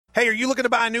Hey, are you looking to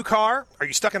buy a new car? Are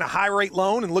you stuck in a high-rate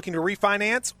loan and looking to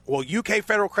refinance? Well, UK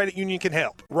Federal Credit Union can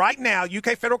help. Right now,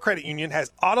 UK Federal Credit Union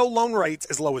has auto loan rates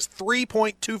as low as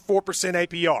 3.24%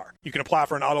 APR. You can apply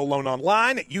for an auto loan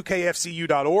online at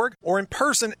ukfcu.org or in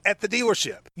person at the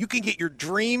dealership. You can get your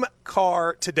dream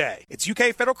car today. It's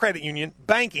UK Federal Credit Union,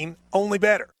 banking only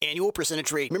better. Annual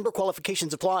percentage rate. Member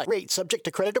qualifications apply. Rate subject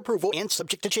to credit approval and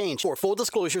subject to change. For full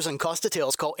disclosures and cost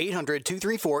details, call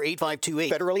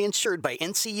 800-234-8528. Federally insured by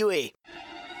NCUA. He's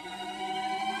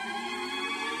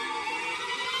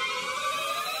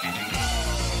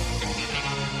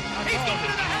moving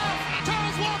to the house.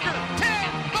 Charles Walker, 10,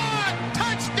 5,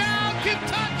 touchdown,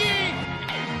 Kentucky.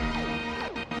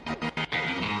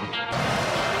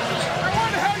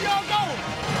 Where the hell y'all going?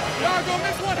 Y'all gonna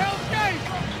miss one hell of a game.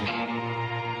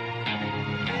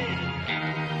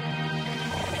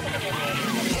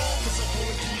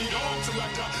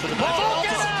 The ball,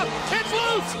 get up, it's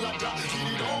loose.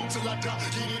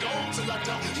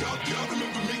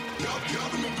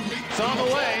 It's on the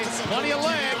way, plenty of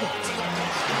leg.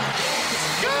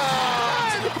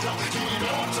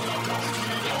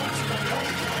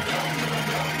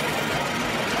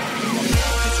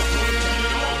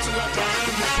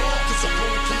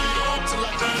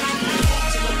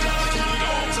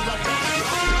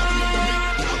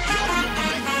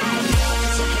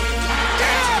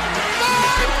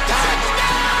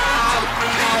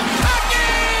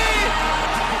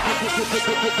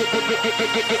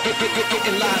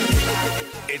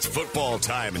 It's football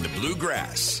time in the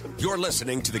Bluegrass. You're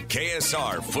listening to the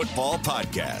KSR Football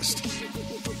Podcast.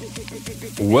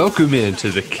 Welcome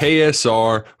into the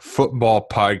KSR Football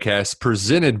Podcast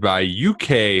presented by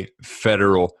UK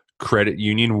Federal Credit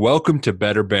Union. Welcome to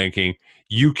Better Banking,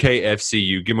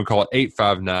 UKFCU. Give them a call at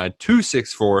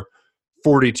 859-264-4200.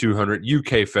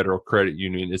 UK Federal Credit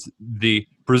Union is the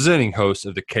presenting host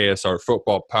of the KSR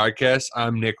Football Podcast.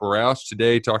 I'm Nick Rouse,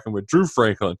 today talking with Drew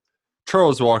Franklin,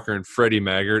 Charles Walker, and Freddie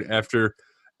Maggard after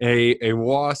a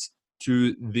loss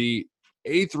to the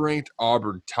 8th-ranked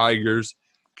Auburn Tigers.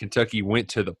 Kentucky went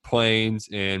to the Plains,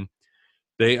 and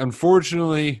they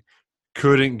unfortunately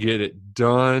couldn't get it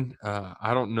done.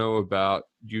 I don't know about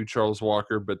you, Charles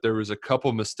Walker, but there was a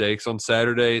couple mistakes on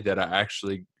Saturday that I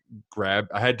actually grabbed.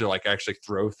 I had to actually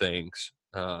throw things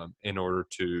in order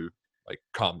to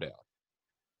calm down.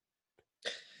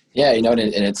 Yeah, and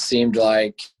it seemed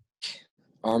like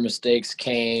our mistakes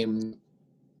came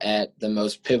at the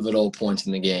most pivotal points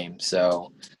in the game.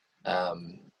 So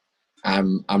I'm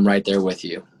right there with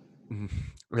you.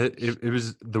 It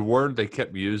was the word they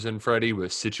kept using, Freddie,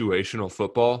 was situational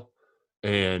football.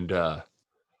 And I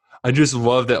just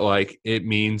love that it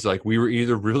means we were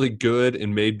either really good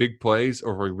and made big plays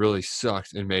or we really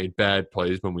sucked and made bad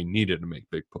plays when we needed to make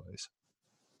big plays.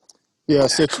 Yeah,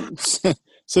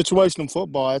 situational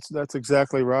football, that's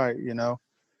exactly right, It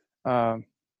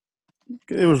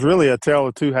was really a tale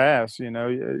of two halves,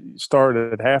 You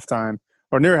started at halftime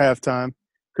or near halftime.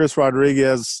 Chris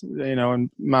Rodriguez, in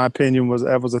my opinion, was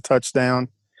a touchdown.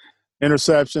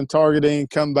 Interception, targeting,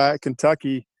 comeback.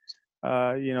 Kentucky,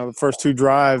 the first two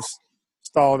drives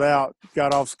stalled out,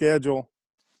 got off schedule.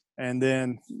 And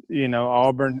then,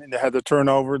 Auburn had the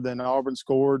turnover. Then Auburn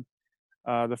scored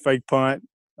the fake punt.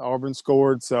 Auburn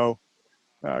scored. So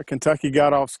Kentucky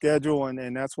got off schedule,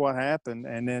 and that's what happened.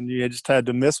 And then you just had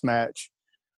the mismatch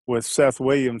with Seth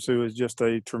Williams, who is just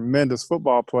a tremendous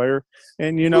football player.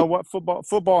 And you know what?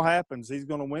 Football happens. He's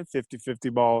going to win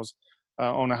 50-50 balls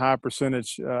on a high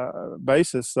percentage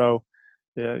basis. So,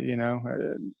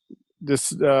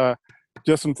 just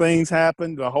some things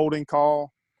happened. The holding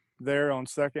call there on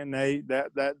 2nd and 8,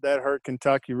 that hurt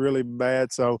Kentucky really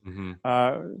bad. So,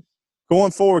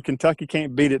 going forward, Kentucky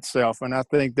can't beat itself, and I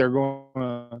think they're going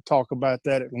to talk about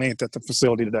that at length at the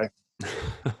facility today.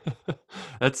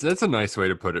 That's a nice way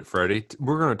to put it, Freddie.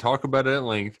 We're going to talk about it at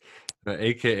length,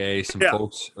 a.k.a. some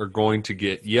folks are going to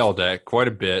get yelled at quite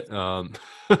a bit.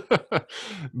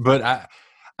 But I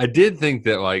did think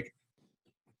that,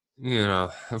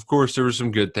 of course there were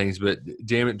some good things, but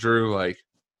damn it, Drew,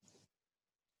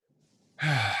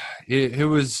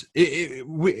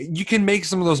 you can make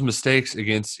some of those mistakes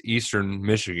against Eastern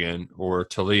Michigan or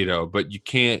Toledo, but you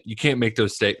can't make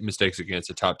those mistakes against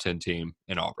a top 10 team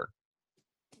in Auburn.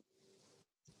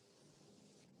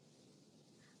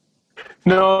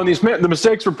 No, the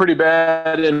mistakes were pretty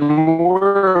bad, and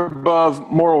we're above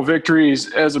moral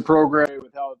victories as a program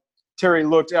with how Terry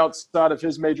looked outside of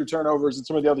his major turnovers and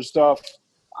some of the other stuff.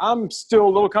 I'm still a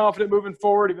little confident moving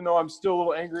forward, even though I'm still a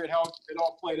little angry at how it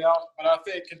all played out. But I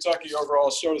think Kentucky overall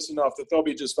showed us enough that they'll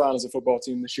be just fine as a football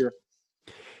team this year.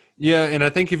 Yeah, and I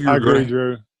think if I agree,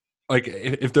 Drew.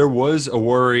 If there was a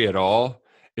worry at all,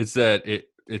 It's that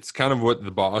it's kind of what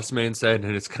the boss man said,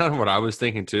 and it's kind of what I was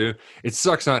thinking too. It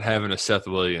sucks not having a Seth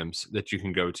Williams that you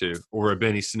can go to, or a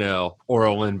Benny Snell, or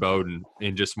a Lynn Bowden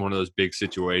in just one of those big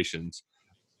situations.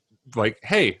 Like,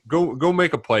 hey, go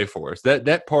make a play for us.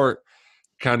 That part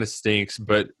kind of stinks,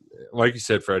 but like you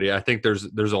said, Freddie, I think there's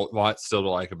a lot still to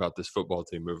like about this football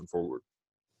team moving forward.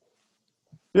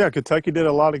 Yeah, Kentucky did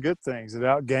a lot of good things. It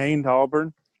outgained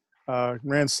Auburn,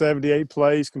 ran 78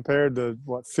 plays compared to,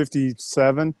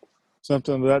 57,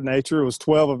 something of that nature. It was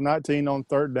 12 of 19 on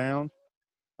third down.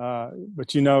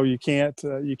 But, you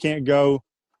can't go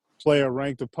play a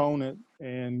ranked opponent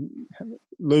and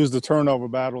lose the turnover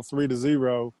battle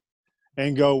 3-0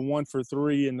 and go 1 for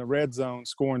 3 in the red zone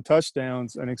scoring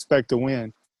touchdowns and expect to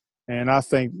win. And I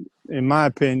think, in my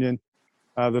opinion,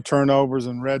 the turnovers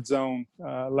and red zone,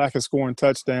 lack of scoring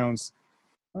touchdowns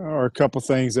are a couple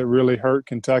things that really hurt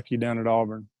Kentucky down at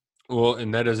Auburn. Well,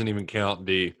 and that doesn't even count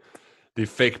the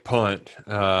fake punt.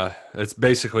 It's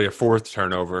basically a fourth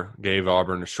turnover, gave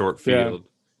Auburn a short field.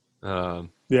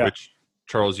 Which,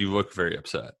 Charles, you look very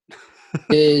upset.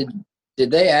 Did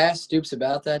they ask Stoops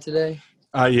about that today?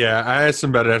 Yeah, I asked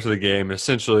him about it after the game.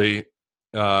 Essentially,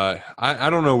 I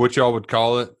don't know what y'all would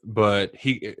call it, but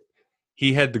he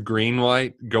had the green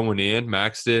light going in.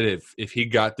 Max did. If he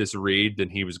got this read, then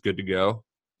he was good to go.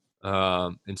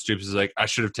 And Stoops is like, I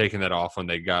should have taken that off when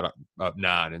they got up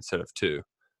 9 instead of 2.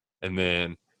 And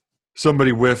then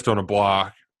somebody whiffed on a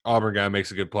block. Auburn guy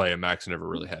makes a good play, and Max never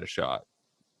really had a shot.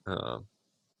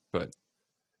 But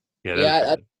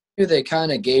I knew they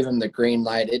kind of gave him the green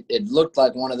light. It looked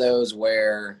like one of those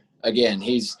where, again,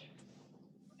 he's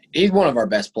one of our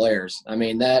best players. I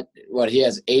mean, he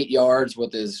has 8 yards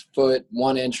with his foot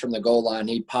 1 inch from the goal line.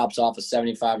 He pops off a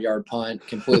 75-yard punt,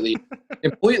 completely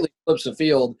flips the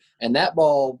field. And that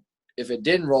ball, if it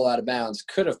didn't roll out of bounds,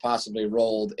 could have possibly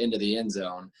rolled into the end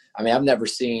zone. I mean, I've never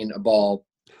seen a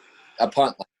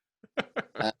punt like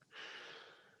that.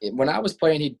 When I was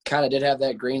playing, he kind of did have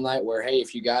that green light where, hey,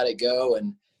 if you got it, go.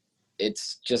 And it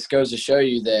just goes to show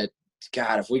you that,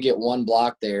 God, if we get one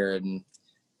block there and –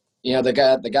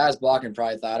 the guy's blocking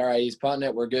probably thought, all right, he's punting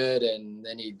it, we're good, and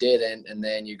then he didn't, and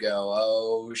then you go,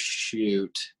 oh,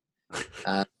 shoot.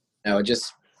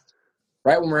 Just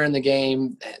right when we're in the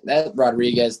game, that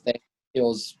Rodriguez thing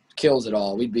kills it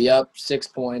all. We'd be up 6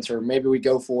 points, or maybe we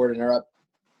go for it and are up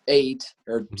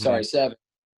 7.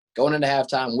 Going into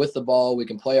halftime with the ball, we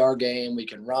can play our game, we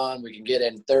can run, we can get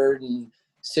in third and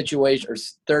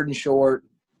short,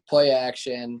 play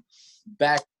action,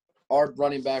 back. Our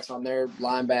running backs on their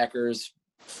linebackers,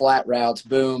 flat routes,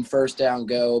 boom, first down,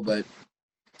 go. But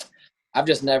I've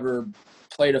just never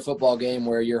played a football game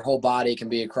where your whole body can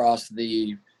be across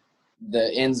the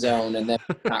end zone and then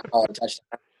not call it a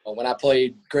touchdown. When I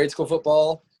played grade school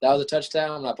football, that was a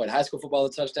touchdown. When I played high school football,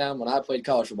 that was a touchdown. When I played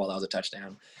college football, that was a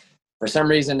touchdown. For some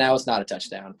reason, now it's not a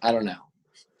touchdown. I don't know.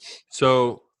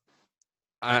 So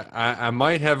I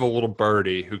might have a little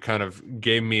birdie who kind of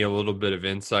gave me a little bit of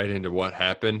insight into what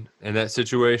happened in that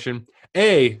situation.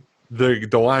 The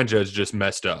line judge just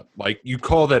messed up. Like, you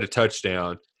call that a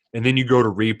touchdown, and then you go to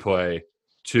replay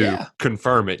to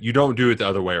confirm it. You don't do it the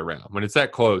other way around. When it's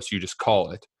that close, you just call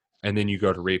it, and then you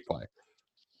go to replay.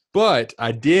 But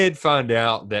I did find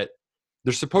out that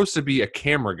there's supposed to be a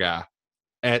camera guy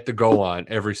at the goal line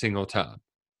every single time.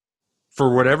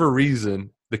 For whatever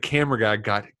reason, the camera guy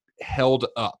got held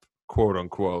up, quote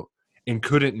unquote, and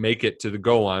couldn't make it to the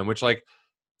goal line, which, like,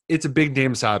 it's a big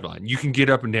damn sideline. You can get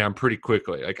up and down pretty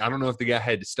quickly. Like, I don't know if the guy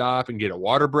had to stop and get a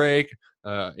water break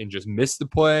and just miss the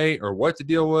play or what the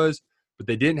deal was, but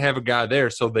they didn't have a guy there,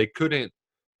 so they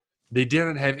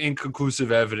didn't have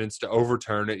inconclusive evidence to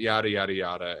overturn it, yada, yada,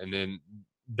 yada, and then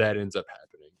that ends up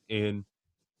happening. And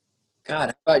God,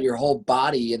 how about your whole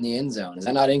body in the end zone? Is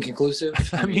that not inconclusive?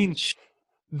 I mean,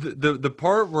 the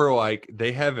part where, like,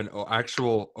 they have an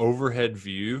actual overhead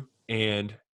view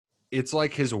and it's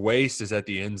like his waist is at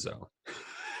the end zone.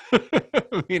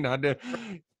 I mean,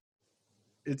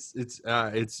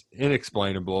 it's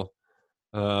inexplainable.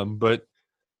 But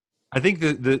I think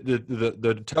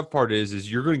the tough part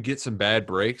is you're going to get some bad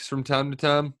breaks from time to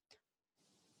time,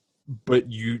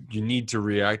 but you need to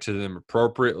react to them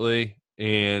appropriately.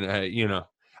 And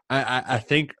I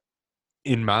think,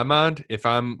 in my mind, if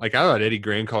I'm like, I thought Eddie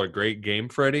Gran called a great game,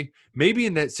 Freddie. Maybe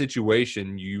in that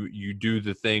situation, you do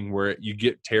the thing where you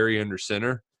get Terry under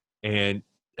center and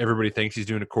everybody thinks he's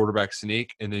doing a quarterback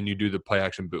sneak, and then you do the play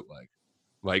action bootleg.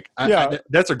 Like,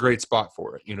 that's a great spot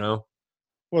for it,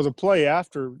 Well, the play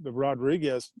after the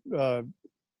Rodriguez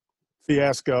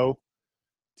fiasco,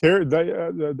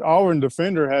 the Auburn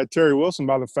defender had Terry Wilson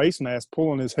by the face mask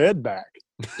pulling his head back.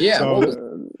 Yeah.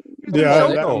 So,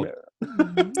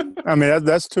 I mean,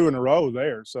 that's 2 in a row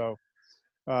there. So,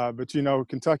 but,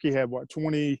 Kentucky had,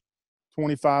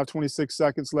 25, 26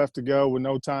 seconds left to go with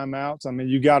no timeouts. I mean,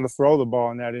 you got to throw the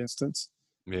ball in that instance.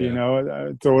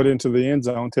 Yeah. Throw it into the end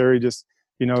zone. Terry just,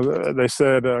 they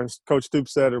said, Coach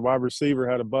Stoops said a wide receiver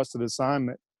had a busted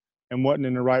assignment and wasn't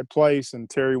in the right place, and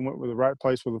Terry went with the right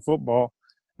place with the football,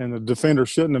 and the defender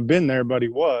shouldn't have been there, but he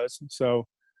was. So,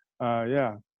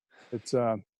 it's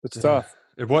tough.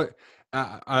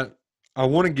 I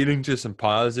want to get into some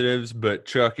positives, but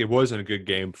Chuck, it wasn't a good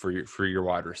game for your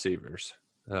wide receivers.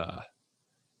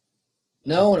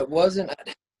 No, it wasn't.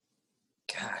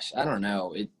 Gosh, I don't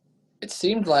know. It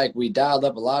seemed like we dialed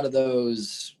up a lot of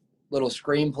those little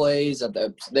screenplays.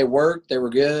 They worked. They were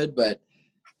good, but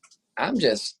I'm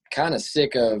just kind of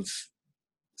sick of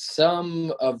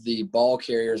some of the ball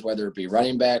carriers, whether it be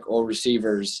running back or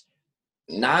receivers,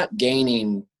 not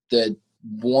gaining the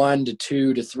 1 to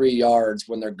 2 to 3 yards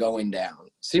when they're going down.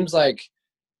 Seems like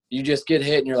you just get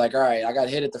hit and you're like, all right, I got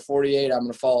hit at the 48, I'm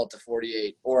going to fall at the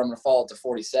 48, or I'm going to fall at the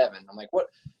 47. I'm like, what?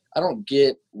 I don't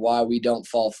get why we don't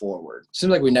fall forward.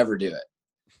 Seems like we never do it.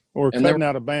 Or cutting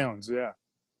out of bounds, yeah.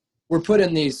 We're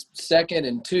putting these 2nd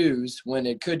and 2s when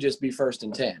it could just be 1st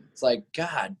and 10. It's like,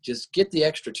 God, just get the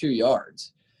extra 2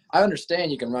 yards. I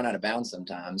understand you can run out of bounds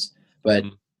sometimes, but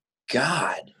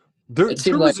God. There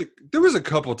was a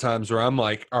couple times where I'm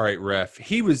like, all right, ref,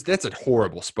 that's a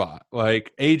horrible spot.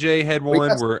 Like AJ had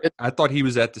one where I thought he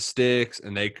was at the sticks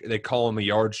and they call him a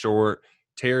yard short.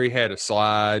 Terry had a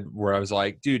slide where I was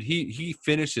like, dude, he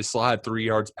finished his slide 3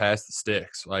 yards past the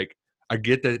sticks. Like, I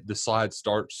get that the slide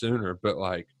starts sooner, but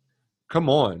like, come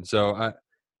on. So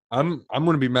I'm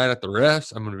going to be mad at the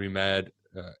refs. I'm going to be mad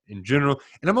in general,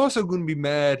 and I'm also going to be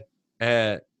mad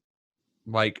at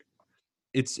like.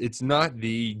 It's not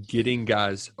the getting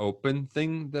guys open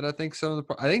thing that I think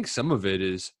I think some of it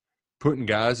is putting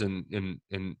guys in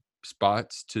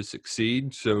spots to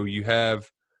succeed. So you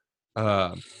have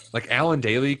like Allen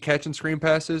Daly catching screen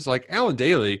passes. Like Allen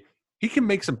Daly, he can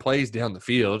make some plays down the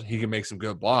field. He can make some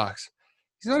good blocks.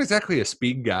 He's not exactly a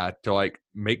speed guy to like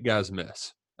make guys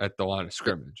miss at the line of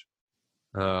scrimmage.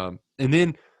 And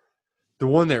then the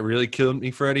one that really killed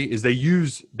me, Freddie, is they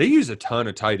use a ton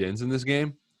of tight ends in this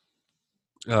game.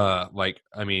 Brendan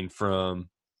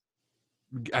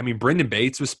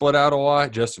Bates was split out a lot.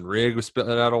 Justin Rigg was split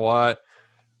out a lot.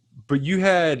 But you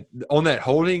had on that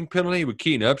holding penalty with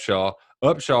Keaton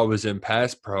Upshaw was in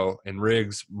pass pro and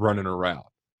Riggs running a route.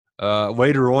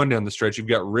 Later on down the stretch, you've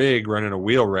got Rigg running a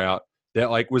wheel route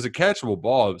that like was a catchable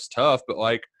ball. It was tough, but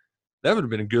like that would have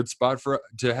been a good spot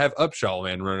to have Upshaw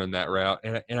land running that route.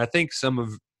 And I think some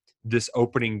of this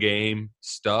opening game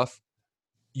stuff,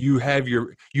 you have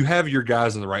your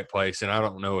guys in the right place, and I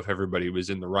don't know if everybody was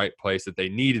in the right place that they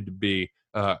needed to be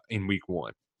in week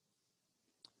 1.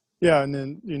 Yeah, and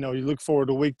then, you look forward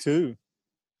to week 2.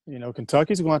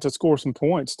 Kentucky's going to have to score some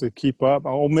points to keep up.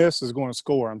 Ole Miss is going to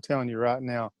score. I'm telling you right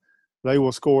now. They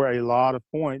will score a lot of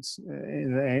points,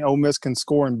 and Ole Miss can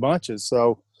score in bunches.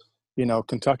 So,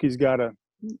 Kentucky's going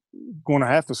to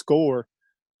have to score.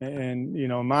 And,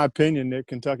 in my opinion, that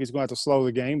Kentucky's going to have to slow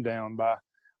the game down by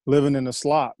living in a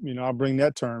slot. I'll bring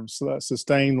that term,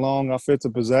 sustained long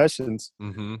offensive possessions,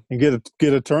 and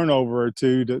get a turnover or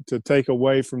two to take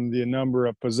away from the number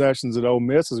of possessions that Ole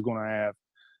Miss is going to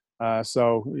have.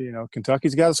 So,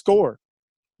 Kentucky's got to score.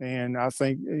 And I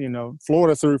think,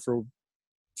 Florida threw for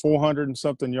 400 and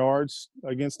something yards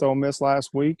against Ole Miss last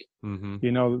week.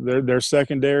 Their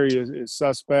secondary is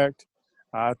suspect.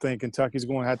 I think Kentucky's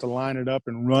going to have to line it up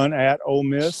and run at Ole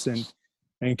Miss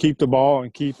and keep the ball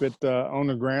and keep it on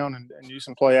the ground and use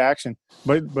some play action.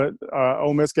 But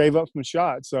Ole Miss gave up some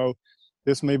shots. So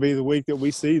this may be the week that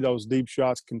we see those deep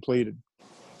shots completed.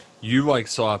 You like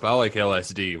slop. I like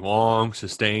LSD, long,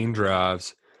 sustained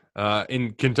drives.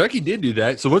 And Kentucky did do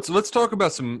that. So let's talk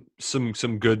about some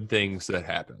good things that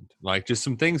happened. Like just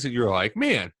some things that you're like,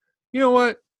 man, you know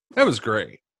what? That was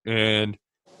great. And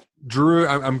Drew,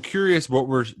 I'm curious, what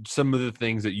were some of the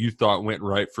things that you thought went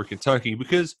right for Kentucky?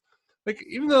 Because like,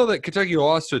 even though that Kentucky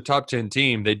lost to a top 10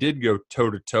 team, they did go toe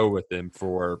to toe with them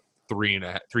for three and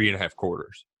a half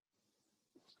quarters.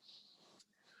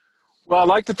 Well, I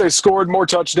like that they scored more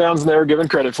touchdowns than they were given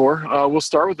credit for. We'll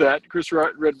start with that. Chris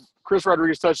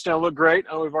Rodriguez touchdown looked great.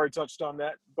 I know we've already touched on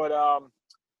that, but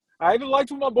I even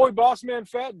liked what my boy Bossman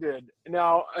Fat did.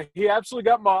 Now, he absolutely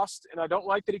got mossed, and I don't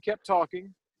like that he kept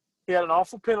talking. He had an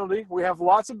awful penalty. We have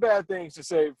lots of bad things to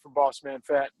say for Bossman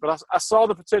Fat, but I saw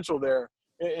the potential there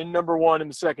in number 1 in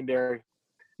the secondary.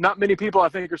 Not many people, I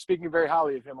think, are speaking very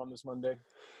highly of him on this Monday.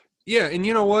 Yeah, and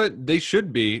you know what? They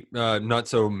should be not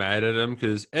so mad at him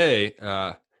because,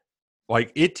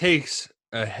 like, it takes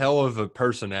a hell of a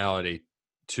personality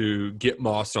to get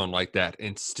mossed on like that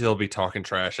and still be talking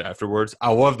trash afterwards.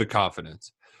 I love the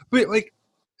confidence. But, like,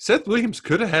 Seth Williams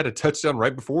could have had a touchdown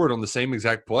right before it on the same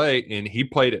exact play, and he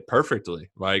played it perfectly.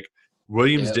 Like,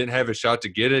 Williams didn't have a shot to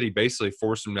get it. He basically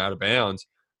forced him out of bounds,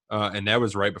 and that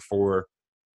was right before –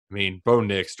 I mean, Bo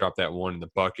Nix dropped that one in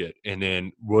the bucket, and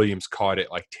then Williams caught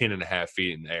it like 10.5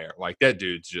 feet in the air. Like, that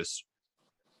dude's just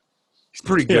 – he's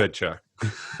pretty good, Chuck.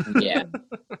 Yeah.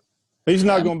 He's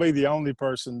not going to be the only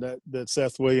person that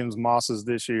Seth Williams mosses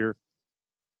this year.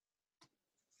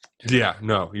 Yeah,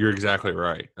 no, you're exactly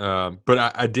right.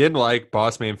 But I did like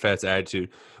Boss Man Fat's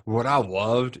attitude. What I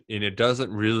loved, and it doesn't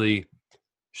really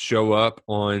show up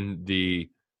on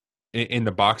in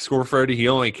the box score, Freddie, he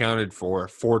only accounted for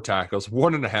 4 tackles,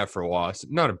 1.5 for loss.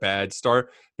 Not a bad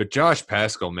start. But Josh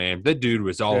Paschal, man, that dude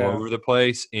was all over the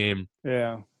place. And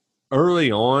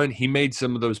early on, he made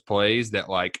some of those plays that,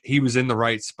 like, he was in the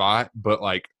right spot, but,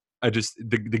 like,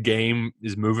 the game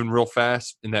is moving real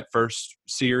fast in that first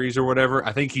series or whatever.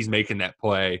 I think he's making that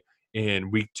play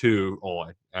in week 2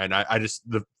 on. And I just,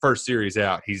 the first series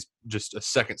out, he's just a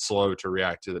second slow to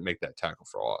react to make that tackle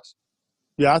for loss.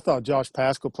 Yeah, I thought Josh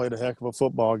Paschal played a heck of a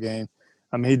football game.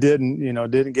 I mean, he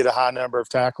didn't get a high number of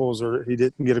tackles, or he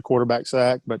didn't get a quarterback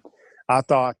sack, but I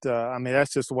thought,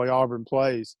 that's just the way Auburn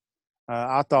plays.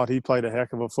 I thought he played a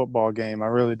heck of a football game. I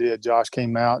really did. Josh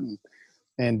came out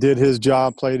and did his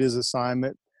job, played his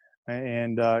assignment,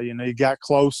 and he got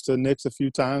close to Nix a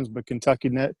few times, but Kentucky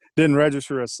didn't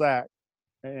register a sack,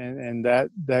 and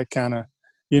that kind of.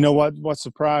 You know what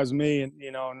surprised me,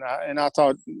 and I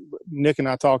thought Nick and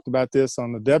I talked about this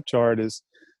on the depth chart is,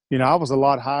 I was a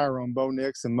lot higher on Bo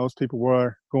Nix than most people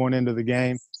were going into the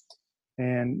game,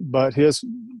 but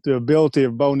the ability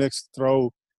of Bo Nix to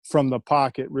throw from the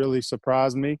pocket really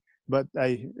surprised me. But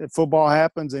hey, football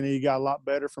happens, and he got a lot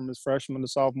better from his freshman to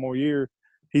sophomore year.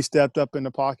 He stepped up in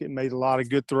the pocket and made a lot of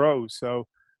good throws. So,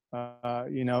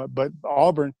 but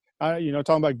Auburn.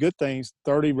 Talking about good things,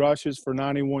 30 rushes for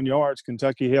 91 yards.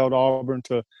 Kentucky held Auburn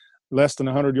to less than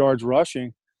 100 yards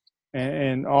rushing,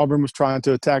 and Auburn was trying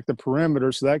to attack the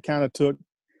perimeter. So that kind of took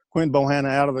Quinn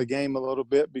Bohanna out of the game a little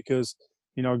bit because,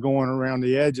 going around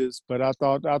the edges. But I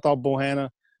thought Bohanna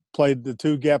played the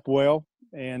 2 gap well,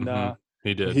 and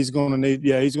he did. He's going to need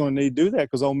to do that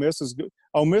because Ole Miss is good.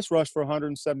 Ole Miss rushed for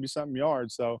 170-something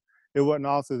yards, so it wasn't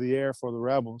all through the air for the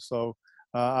Rebels. So.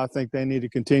 I think they need to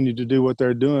continue to do what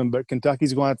they're doing, but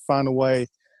Kentucky's going to have to find a way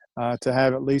to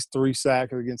have at least 3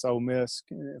 sacks against Ole Miss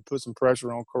and put some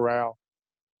pressure on Corral.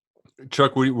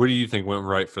 Chuck, what do you think went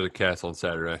right for the Cats on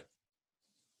Saturday?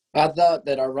 I thought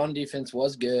that our run defense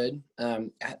was good.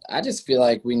 I just feel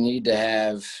like we need to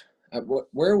have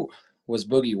where was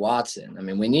Boogie Watson? I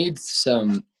mean, we need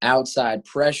some outside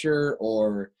pressure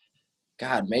or,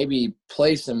 God, maybe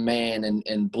play some man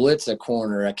and blitz a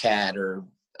corner, a cat, or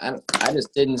I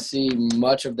just didn't see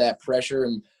much of that pressure.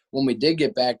 And when we did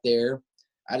get back there,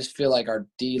 I just feel like our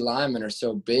D linemen are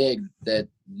so big that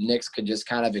Nix could just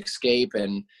kind of escape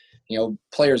and,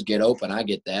 players get open. I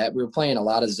get that. We were playing a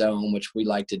lot of zone, which we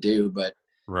like to do, but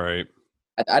right.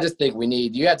 I just think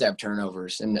you have to have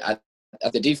turnovers. And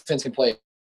the defense can play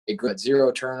a good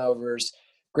 0 turnovers.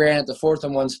 Granted, the 4th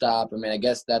and 1 stop, I mean, I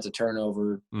guess that's a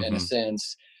turnover in a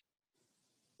sense.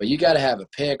 But you got to have a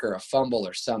pick or a fumble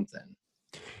or something.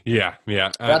 Yeah.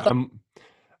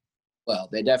 Well,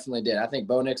 they definitely did. I think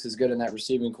Bo Nix is good in that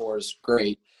receiving corps is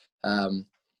great. Like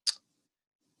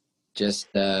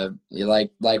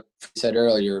we said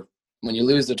earlier, when you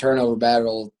lose the turnover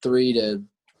battle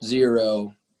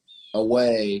 3-0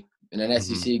 away in an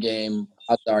SEC game,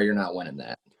 odds are you're not winning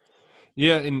that.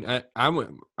 Yeah, and I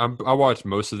watched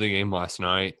most of the game last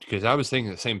night because I was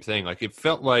thinking the same thing. Like, it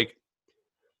felt like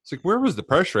it's like, where was the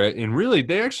pressure at? And really,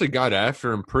 they actually got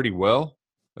after him pretty well.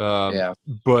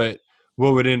 But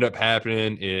what would end up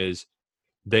happening is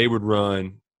they would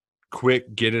run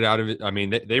quick, get it out of it. I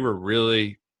mean, they were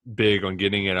really big on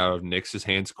getting it out of Nix's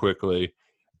hands quickly.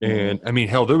 And, I mean,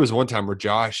 hell, there was one time where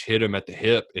Josh hit him at the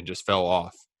hip and just fell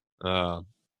off.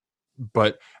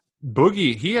 But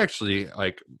Boogie, he actually,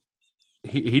 like,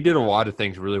 he did a lot of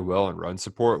things really well in run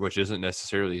support, which isn't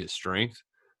necessarily his strength.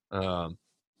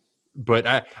 But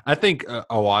I think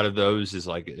a lot of those is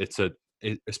like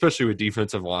especially with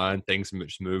defensive line, things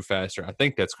just move faster. I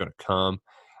think that's going to come.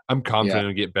 I'm confident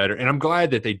it'll get better. And I'm glad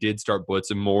that they did start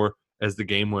blitzing more as the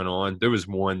game went on. There was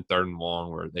one 3rd and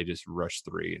long where they just rushed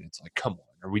 3, and it's like, come on.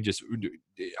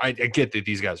 I get that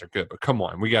these guys are good, but come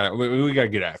on. We got to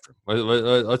get after them.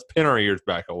 Let's pin our ears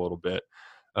back a little bit.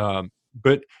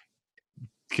 But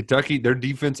Kentucky,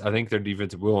 I think their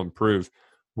defense will improve.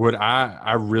 What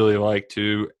I really like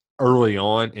too early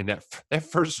on in that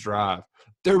first drive,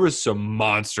 there was some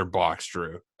monster blocks,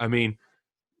 Drew. I mean,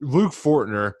 Luke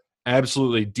Fortner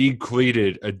absolutely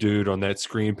decleated a dude on that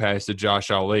screen pass to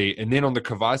Josh Ali. And then on the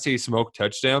Kavasi Smoke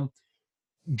touchdown,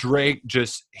 Drake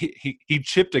just he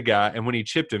chipped a guy, and when he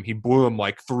chipped him, he blew him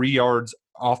like 3 yards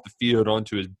off the field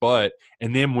onto his butt,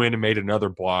 and then went and made another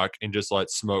block and just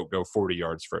let Smoke go 40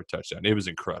 yards for a touchdown. It was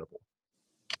incredible.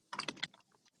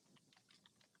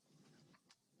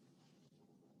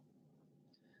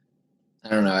 I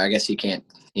don't know. I guess he can't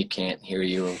hear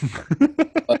you.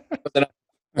 But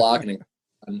blocking,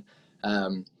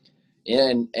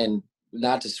 and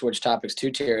not to switch topics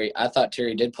to Terry. I thought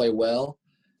Terry did play well,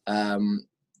 and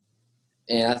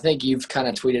I think you've kind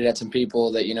of tweeted at some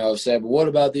people that have said, "What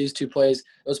about these two plays?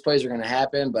 Those plays are going to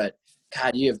happen." But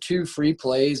God, you have 2 free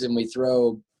plays, and we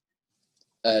throw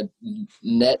a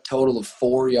net total of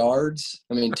 4 yards.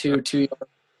 I mean, 2 yard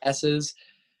passes.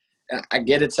 I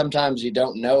get it. Sometimes you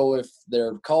don't know if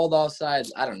they're called offsides.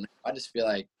 I don't know. I just feel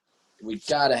like we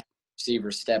got to have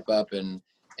receivers step up and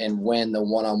win the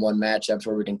one-on-one matchups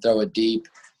where we can throw it deep.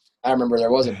 I remember there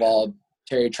was a ball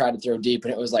Terry tried to throw deep,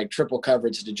 and it was like triple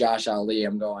coverage to Josh Ali.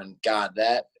 I'm going, God,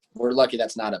 we're lucky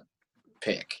that's not a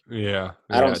pick. Yeah.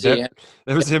 I don't see it.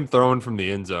 That was him throwing from the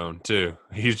end zone, too.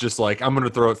 He's just like, I'm going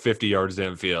to throw it 50 yards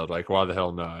downfield. Like, why the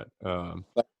hell not? But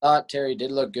I thought Terry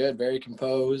did look good, very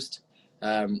composed.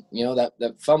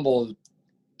 That fumble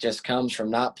just comes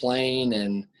from not playing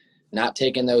and not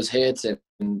taking those hits.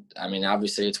 And I mean,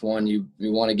 obviously it's one you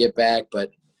want to get back,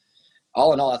 but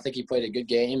all in all, I think he played a good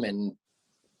game and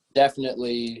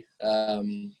definitely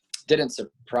didn't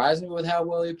surprise me with how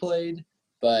well he played,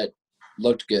 but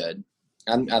looked good.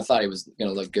 I thought he was going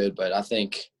to look good, but I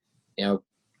think,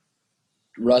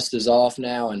 rust is off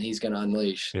now and he's going to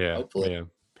unleash. Yeah. Hopefully.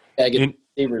 Yeah. Get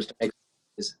receivers to make.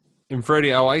 And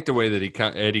Freddie, I like the way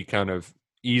that Eddie kind of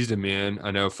eased him in.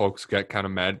 I know folks got kind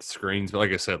of mad at the screens, but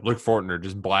like I said, Luke Fortner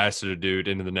just blasted a dude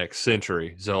into the next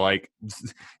century. So, like,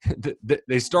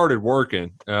 they started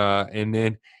working. And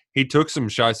then he took some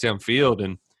shots downfield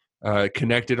and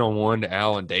connected on one to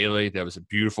Allen Daly. That was a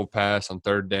beautiful pass on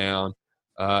 3rd down.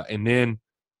 And then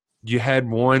you had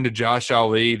one to Josh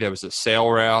Ali that was a sail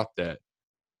route that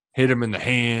hit him in the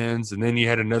hands. And then you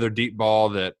had another deep ball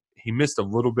that he missed a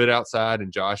little bit outside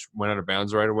and Josh went out of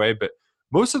bounds right away. But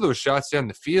most of those shots down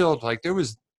the field, like there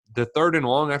was the 3rd and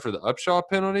long after the Upshaw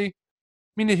penalty. I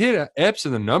mean, it hit Epps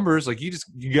in the numbers. Like you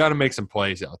got to make some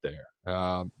plays out there.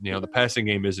 The passing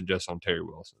game isn't just on Terry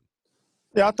Wilson.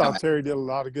 Yeah, I thought Terry did a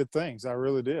lot of good things. I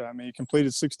really did. I mean, he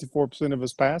completed 64% of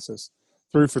his passes,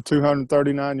 threw for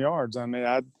 239 yards. I mean,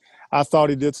 I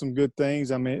thought he did some good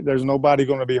things. I mean, there's nobody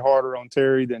going to be harder on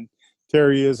Terry than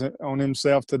Terry is on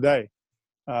himself today.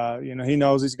 He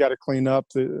knows he's got to clean up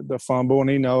the fumble, and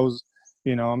he knows,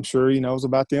 I'm sure he knows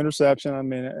about the interception. I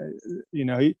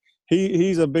mean,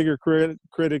 he's a bigger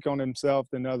critic on himself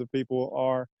than other people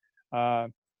are.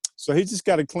 So he just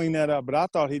got to clean that up. But I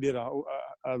thought he did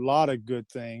a lot of good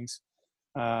things,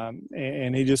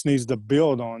 and he just needs to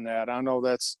build on that. I know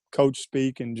that's coach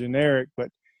speak and generic, but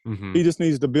he just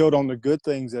needs to build on the good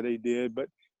things that he did. But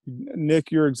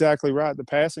Nick, you're exactly right. The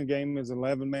passing game is an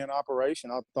 11-man operation.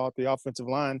 I thought the offensive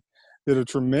line did a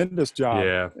tremendous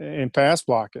job in pass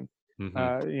blocking. They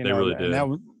really did.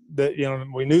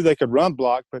 And we knew they could run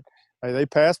block, but they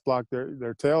pass blocked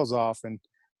their tails off. And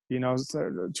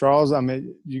Charles, I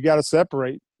mean, you got to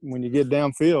separate when you get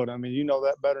downfield. I mean, you know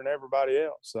that better than everybody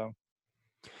else. So,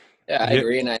 yeah, I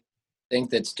agree, and I think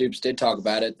that Stoops did talk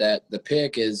about it. That the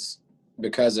pick is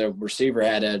because a receiver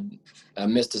had a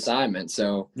missed assignment.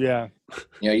 So, yeah,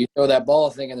 you throw that ball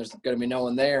thinking there's going to be no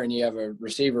one there, and you have a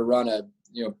receiver run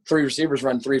 3 receivers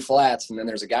run 3 flats, and then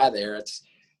there's a guy there.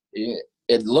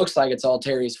 It looks like it's all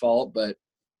Terry's fault, but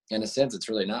in a sense, it's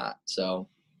really not. So,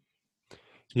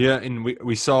 yeah, and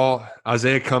we saw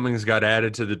Isaiah Cummings got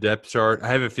added to the depth chart. I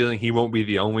have a feeling he won't be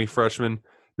the only freshman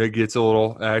that gets a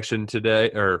little action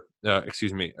today, or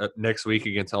next week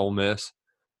against Ole Miss.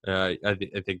 I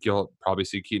think you'll probably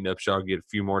see Keaton Upshaw get a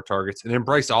few more targets. And then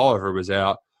Bryce Oliver was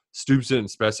out. Stoops didn't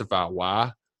specify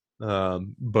why,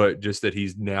 but just that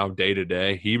he's now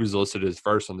day-to-day. He was listed as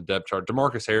first on the depth chart.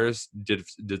 DeMarcus Harris did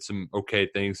some okay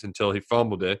things until he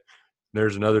fumbled it.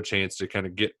 There's another chance to kind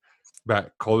of get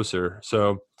back closer.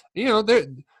 So,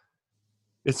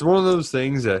 it's one of those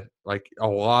things that, like, a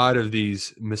lot of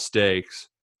these mistakes,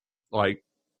 like,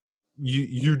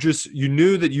 you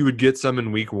knew that you would get some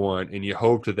in week 1 and you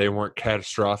hoped that they weren't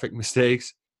catastrophic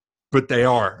mistakes, but they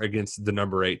are against the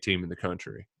number 8 team in the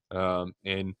country.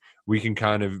 And we can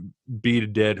kind of beat a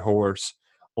dead horse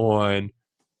on,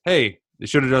 hey, they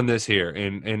should have done this here.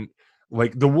 And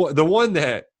like the one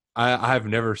that I have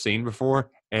never seen before,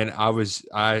 and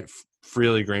I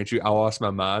freely grant you, I lost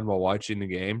my mind while watching the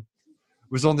game.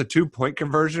 It was on the 2-point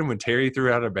conversion when Terry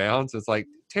threw out of bounds. It's like,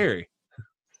 Terry,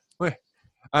 wait,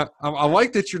 I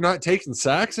like that you're not taking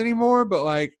sacks anymore, but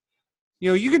like,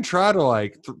 you can try to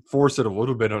like force it a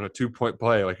little bit on a 2-point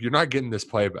play. Like, you're not getting this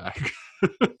play back.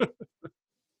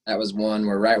 That was one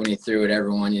where right when he threw it,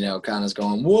 everyone, kind of is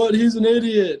going, what? He's an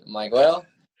idiot. I'm like, well,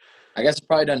 I guess it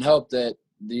probably doesn't help that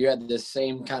you had this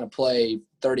same kind of play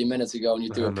 30 minutes ago and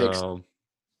you threw a pick. You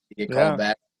get called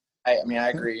back. I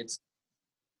agree. It's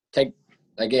kind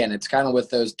of with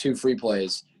those 2 free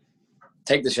plays.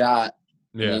 Take the shot.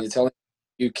 Yeah. It's only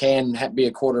you can be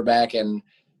a quarterback and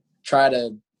try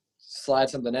to slide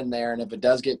something in there. And if it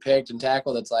does get picked and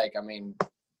tackled, it's like, you're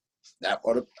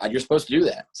supposed to do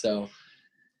that. So,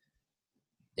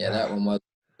 yeah, that one was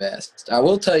the best. I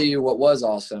will tell you what was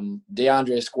awesome.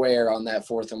 DeAndre Square on that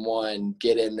 4th and 1,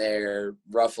 get in there,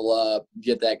 ruffle up,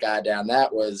 get that guy down.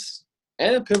 That was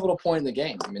a pivotal point in the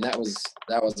game. That was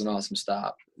an awesome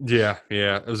stop. Yeah.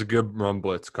 It was a good run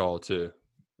blitz call too.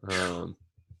 And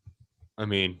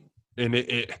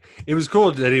it was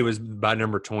cool that he was by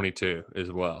number 22 as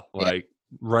well, like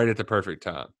right at the perfect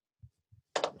time.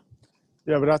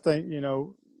 Yeah, but I think,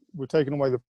 we're taking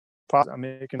away the –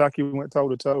 Kentucky went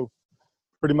toe-to-toe.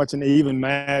 Pretty much an even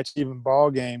match, even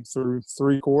ball game through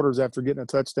 3 quarters after getting a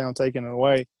touchdown taken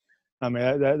away.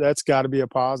 That's got to be a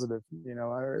positive.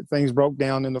 Things broke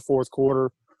down in the 4th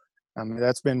quarter.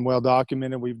 That's been well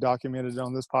documented. We've documented it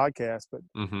on this podcast. But,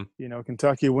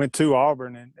 Kentucky went to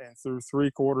Auburn and through 3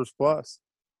 quarters plus.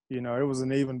 It was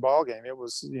an even ball game. It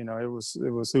was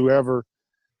whoever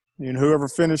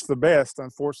finished the best.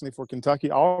 Unfortunately for Kentucky,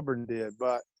 Auburn did.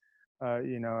 But,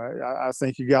 I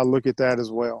think you got to look at that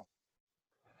as well.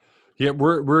 Yeah,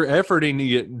 we're efforting to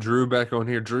get Drew back on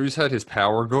here. Drew's had his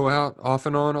power go out off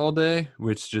and on all day,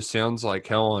 which just sounds like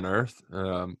hell on earth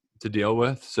to deal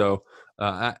with. So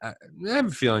I have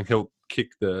a feeling he'll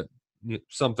kick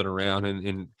something around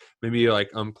and maybe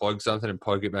like unplug something and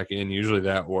plug it back in. Usually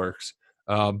that works.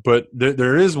 But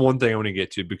there is one thing I want to get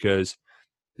to, because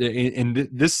in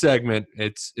this segment,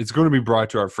 it's going to be brought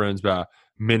to our friends by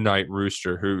Midnight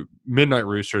Rooster.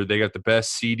 They got the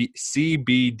best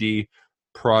CBD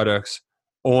products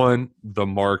on the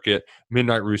market.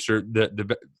 Midnight Rooster,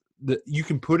 you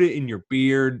can put it in your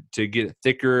beard to get it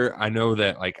thicker. I know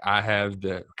that like I have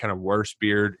the kind of worst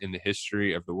beard in the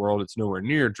history of the world. It's nowhere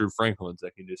near Drew Franklin's.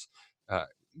 That can just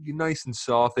get nice and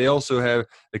soft. They also have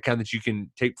the kind that you can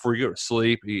take before you go to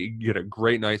sleep. You get a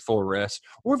great night full of rest.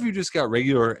 Or if you just got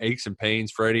regular aches and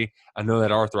pains, Freddie, I know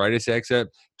that arthritis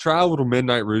except try a little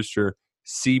Midnight Rooster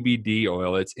CBD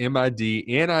oil. It's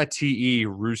MIDNITE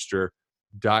Rooster.com,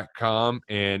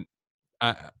 and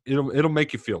it'll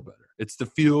make you feel better. It's the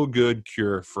feel good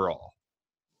cure for all.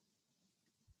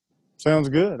 Sounds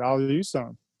good. I'll use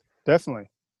some.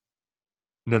 Definitely.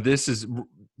 Now this is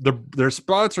they're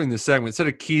sponsoring this segment instead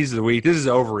of keys of the week. This is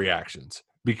overreactions,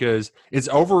 because it's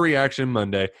Overreaction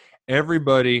Monday.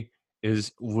 Everybody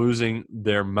is losing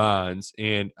their minds,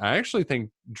 and I actually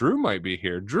think Drew might be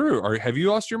here. Drew, have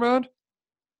you lost your mind?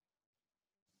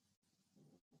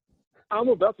 I'm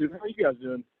about to. How are you guys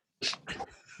doing?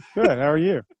 Good. How are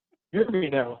you? Hear me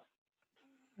now?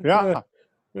 Yeah.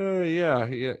 Yeah.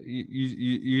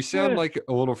 You sound like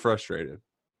a little frustrated.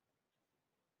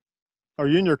 Are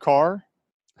you in your car?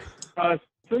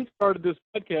 Since started this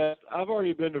podcast, I've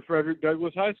already been to Frederick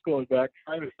Douglass High School and back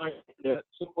trying to find internet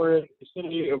somewhere in the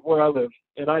vicinity of where I live,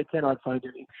 and I cannot find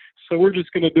any. So we're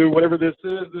just going to do whatever this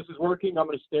is. This is working. I'm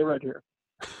going to stay right here.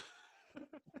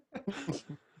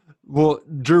 Well,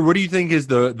 Drew, what do you think is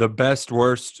the best,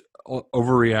 worst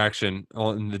overreaction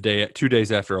on the day, 2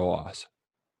 days after a loss?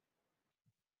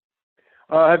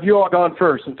 Have you all gone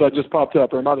first since I just popped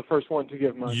up, or am I the first one to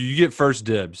give mine? You get first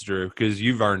dibs, Drew, because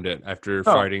you've earned it after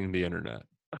fighting the internet.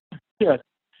 Yes.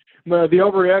 The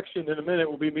overreaction in a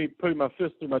minute will be me putting my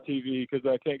fist through my TV because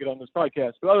I can't get on this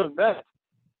podcast. But other than that,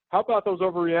 how about those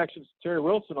overreactions to Terry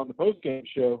Wilson on the postgame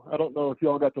show? I don't know if you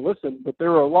all got to listen, but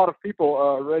there were a lot of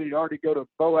people ready to already go to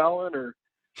Bo Allen or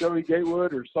Joey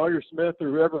Gatewood or Sawyer Smith or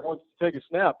whoever wants to take a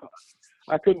snap.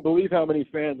 I couldn't believe how many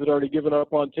fans had already given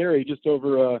up on Terry just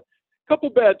over a couple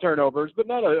bad turnovers, but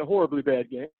not a horribly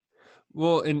bad game.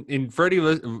 Well, and Freddie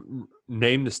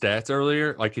named the stats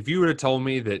earlier. Like, if you would have told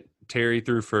me that Terry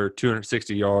threw for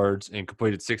 260 yards and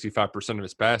completed 65% of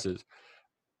his passes,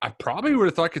 I probably would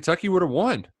have thought Kentucky would have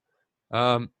won.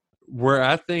 Where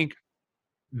I think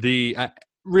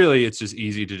really it's just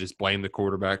easy to just blame the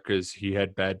quarterback because he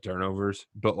had bad turnovers.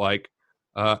 But, like,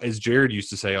 as Jared used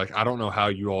to say, like, I don't know how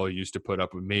you all used to put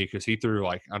up with me because he threw,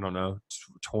 like, I don't know,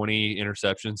 20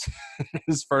 interceptions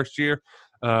his first year.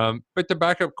 But the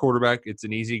backup quarterback, it's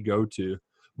an easy go-to.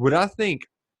 What I think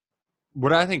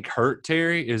hurt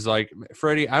Terry is, like,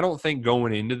 Freddie, I don't think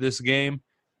going into this game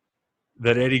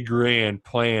that Eddie Gran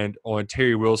planned on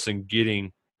Terry Wilson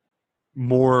getting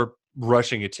more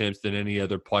rushing attempts than any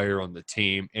other player on the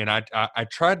team. And I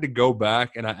tried to go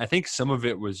back, and I think some of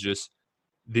it was just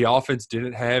the offense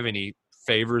didn't have any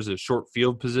favors of short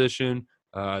field position.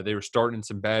 They were starting in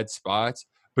some bad spots.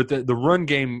 But the run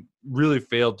game really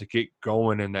failed to get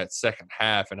going in that second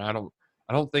half, and I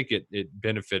don't think it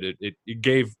benefited. It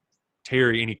gave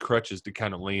Terry any crutches to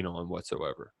kind of lean on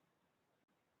whatsoever.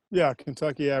 Yeah,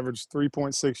 Kentucky averaged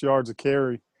 3.6 yards a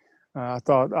carry. I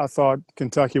thought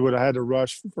Kentucky would have had to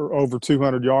rush for over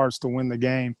 200 yards to win the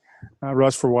game.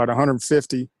 Rush for what,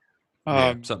 150?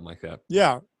 Yeah, something like that.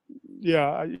 Yeah,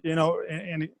 you know,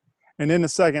 and in the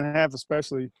second half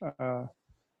especially,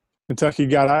 Kentucky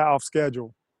got off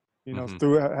schedule. You know,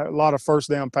 through a lot of first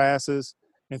down passes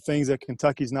and things that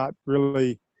Kentucky's not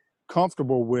really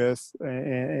comfortable with,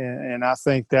 and I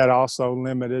think that also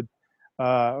limited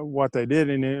what they did.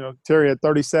 And, you know, Terry had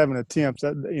 37 attempts.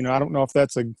 That, you know, I don't know if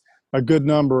that's a good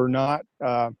number or not.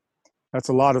 That's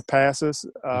a lot of passes.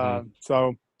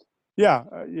 So,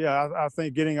 I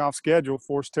think getting off schedule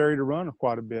forced Terry to run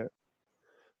quite a bit.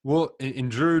 Well, and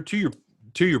Drew, to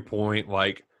your point,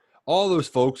 like, all those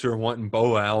folks are wanting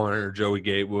Bo Allen or Joey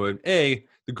Gatewood. The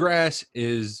grass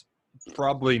is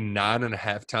probably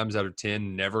 9.5 times out of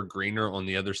 10 never greener on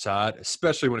the other side,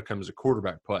 especially when it comes to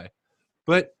quarterback play.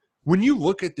 But when you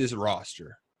look at this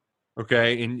roster,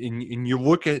 okay, and you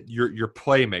look at your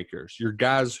playmakers, your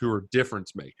guys who are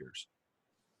difference makers,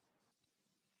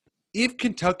 if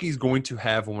Kentucky's going to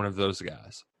have one of those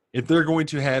guys, if they're going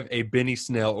to have a Benny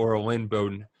Snell or a Lynn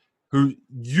Bowden, who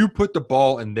you put the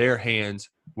ball in their hands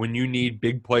when you need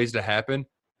big plays to happen,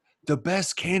 the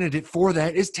best candidate for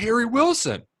that is Terry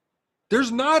Wilson.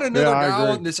 There's not another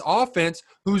guy on this offense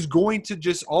who's going to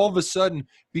just all of a sudden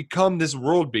become this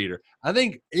world beater. I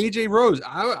think A.J. Rose,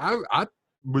 I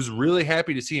was really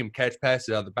happy to see him catch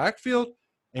passes out of the backfield,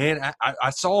 and I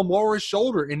saw him lower his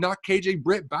shoulder and knock K.J.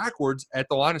 Britt backwards at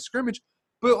the line of scrimmage.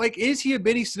 But, like, is he a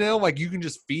Benny Snell? Like, you can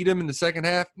just feed him in the second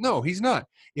half? No, he's not.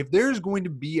 If there's going to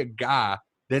be a guy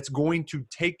that's going to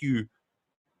take you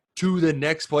to the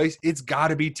next place, it's got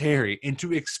to be Terry. And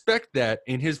to expect that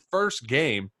in his first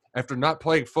game after not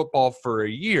playing football for a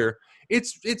year,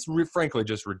 it's frankly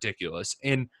just ridiculous.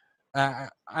 And I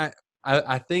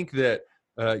think that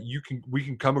we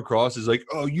can come across as like,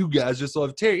 oh, you guys just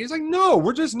love Terry. It's like, no,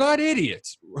 we're just not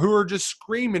idiots who are just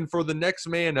screaming for the next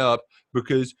man up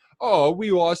because, oh,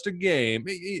 we lost a game.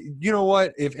 You know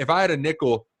what? If I had a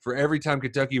nickel for every time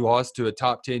Kentucky lost to a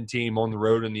top 10 team on the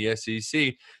road in the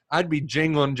SEC, I'd be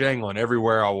jangling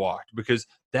everywhere I walked because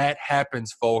that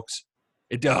happens, folks.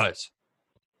 It does.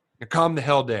 Now, calm the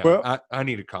hell down. Well, I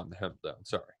need to calm the hell down.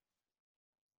 Sorry.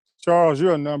 Charles,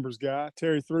 you're a numbers guy.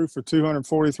 Terry threw for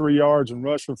 243 yards and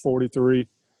rushed for 43.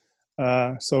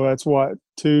 So that's what,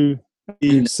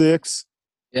 286?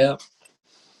 Yeah.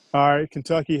 All right.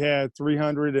 Kentucky had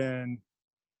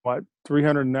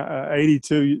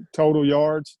 382 total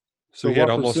yards. So he had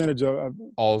almost percentage of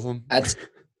all of them. I'd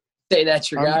say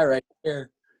that's your guy right here.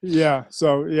 Yeah.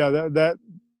 So that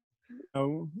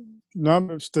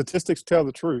number statistics tell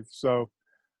the truth. So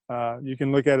you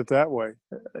can look at it that way.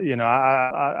 You know,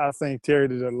 I think Terry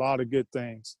did a lot of good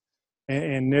things.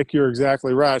 And Nick, you're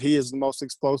exactly right. He is the most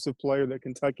explosive player that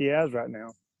Kentucky has right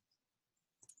now.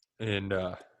 And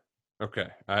okay,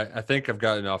 I think I've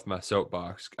gotten off my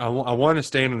soapbox. I want to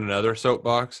stand in another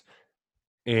soapbox,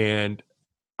 and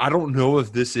I don't know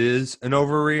if this is an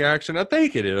overreaction. I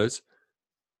think it is.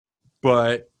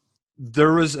 But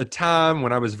there was a time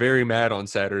when I was very mad on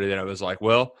Saturday that I was like,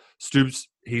 well, Stoops,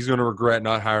 he's going to regret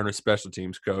not hiring a special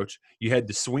teams coach. You had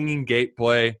the swinging gate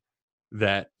play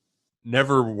that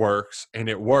never works, and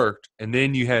it worked. And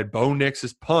then you had Bo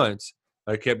Nix's punts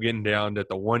that kept getting down at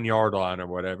the 1 yard line or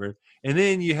whatever. And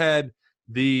then you had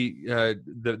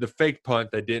the fake punt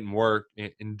that didn't work.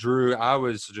 And Drew, I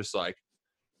was just like,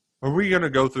 are we going to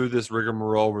go through this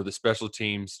rigmarole where the special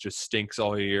teams just stinks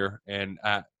all year? And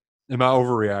am I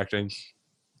overreacting?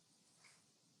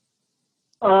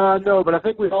 No, but I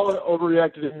think we all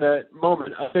overreacted in that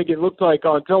moment. I think it looked like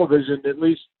on television, at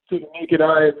least to the naked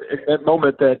eye in that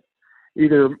moment, that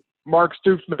either Mark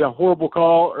Stoops made a horrible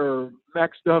call or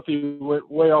Max Duffy went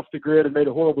way off the grid and made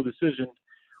a horrible decision.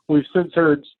 We've since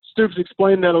heard Stoops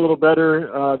explain that a little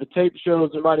better. The tape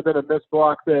shows there might have been a missed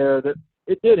block there, that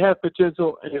it did have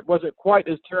potential, and it wasn't quite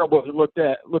as terrible as it looked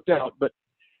out. But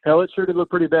hell, it sure did look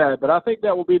pretty bad. But I think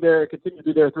that will be there, continue to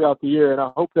be there throughout the year. And I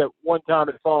hope that one time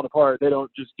it's falling apart, they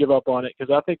don't just give up on it.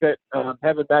 Because I think that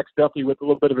having Max Duffy with a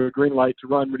little bit of a green light to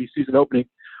run when he sees an opening,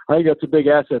 I think that's a big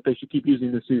asset they should keep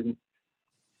using this season.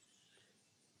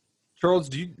 Charles,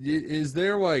 is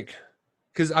there like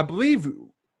 – because I believe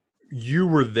you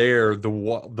were there the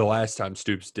last time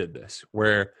Stoops did this,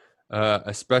 where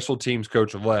a special teams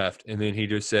coach left, and then he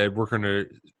just said, we're going to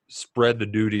spread the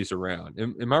duties around.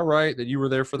 Am I right that you were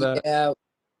there for that? Yeah,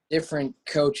 different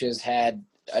coaches had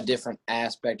a different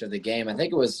aspect of the game. I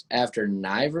think it was after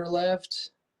Niver left.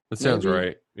 That sounds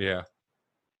right, yeah.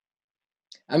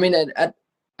 I mean,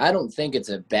 I don't think it's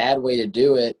a bad way to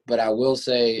do it, but I will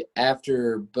say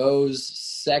after Bo's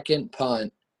second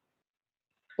punt,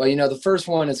 well, the first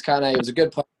one is it was a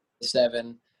good punt,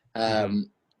 7, and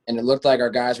it looked like our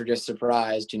guys were just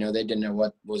surprised. They didn't know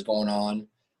what was going on.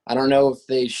 I don't know if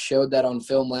they showed that on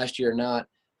film last year or not,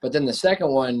 but then the second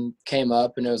one came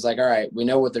up, and it was like, all right, we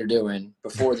know what they're doing.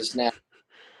 Before the snap,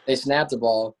 they snapped the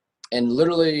ball, and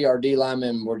literally our D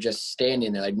linemen were just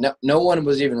standing there. Like no one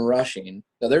was even rushing.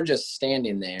 So they're just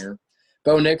standing there.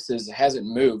 Bo Nix hasn't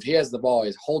moved. He has the ball.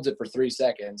 He holds it for 3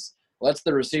 seconds, lets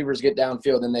the receivers get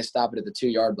downfield, then they stop it at the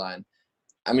 2-yard line.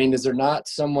 I mean, is there not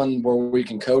someone where we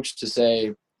can coach to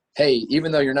say, hey,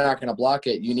 even though you're not going to block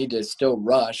it, you need to still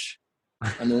rush?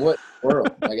 I mean, what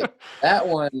world? Like that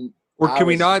one. Or can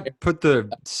we not put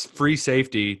the free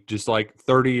safety just like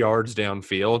 30 yards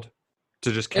downfield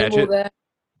to just catch it?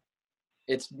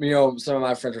 It's, some of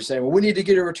my friends are saying, well, we need to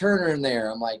get a returner in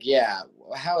there. I'm like, yeah,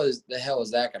 how is the hell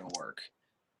is that going to work?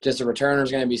 Just a returner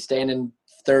is going to be standing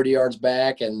 30 yards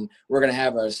back, and we're going to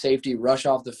have a safety rush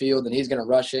off the field, and he's going to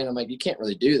rush in. I'm like, you can't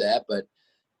really do that.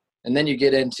 And then you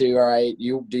get into, all right,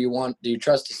 do you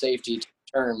trust the safety to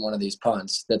turn one of these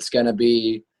punts that's going to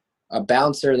be a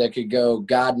bouncer that could go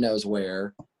God knows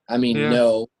where? I mean,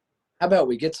 no. How about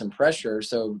we get some pressure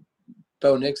so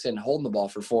Bo Nixon holding the ball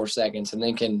for 4 seconds and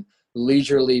then can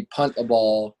leisurely punt the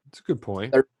ball. That's a good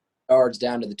point. 30 yards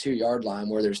down to the 2-yard line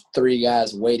where there's 3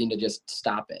 guys waiting to just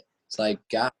stop it. It's like,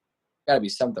 got to be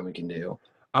something we can do.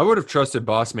 I would have trusted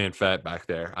Boss Man Fat back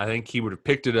there. I think he would have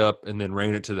picked it up and then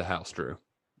ran it to the house, Drew.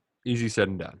 Easy said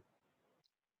and done.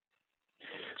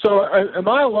 So am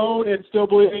I alone in still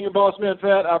believing in Boss Man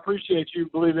Fat? I appreciate you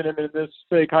believing him in this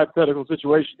fake hypothetical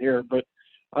situation here, but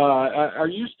are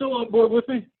you still on board with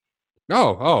me?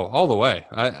 Oh, all the way.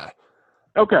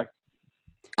 Okay.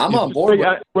 I'm on board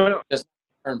with just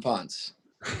turn punts.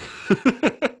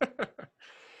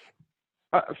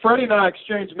 Freddie and I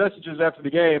exchanged messages after the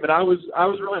game, and I was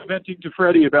really venting to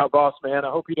Freddie about Boss Man. I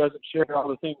hope he doesn't share all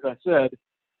the things I said,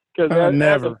 because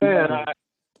as a fan,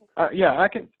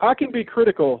 I can be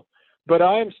critical, but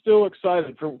I am still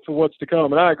excited for what's to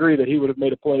come. And I agree that he would have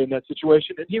made a play in that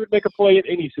situation, and he would make a play in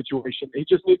any situation. He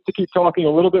just needs to keep talking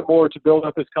a little bit more to build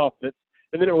up his confidence,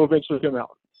 and then it will eventually come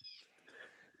out.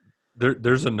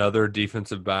 There's another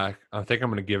defensive back. I think I'm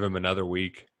going to give him another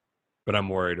week, but I'm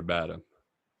worried about him.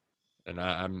 And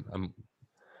I'm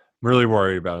really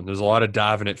worried about him. There's a lot of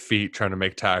diving at feet trying to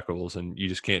make tackles, and you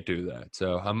just can't do that.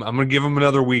 So I'm going to give him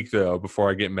another week, though,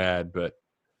 before I get mad. But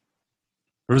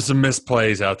there's some missed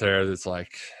plays out there that's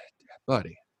like,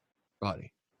 buddy,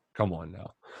 come on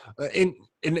now.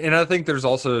 And I think there's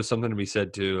also something to be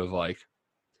said, too, of like,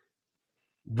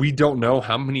 we don't know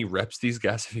how many reps these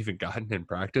guys have even gotten in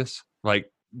practice, like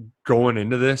going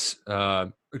into this,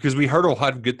 because we heard a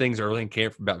lot of good things early in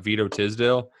camp about Vito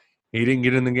Tisdale. He didn't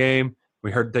get in the game.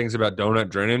 We heard things about Donut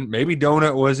Drennan. Maybe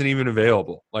Donut wasn't even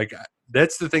available. Like,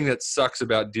 that's the thing that sucks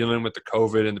about dealing with the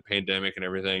COVID and the pandemic and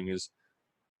everything is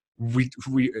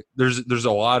there's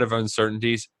a lot of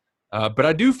uncertainties. But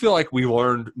I do feel like we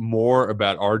learned more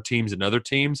about our teams and other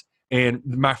teams. And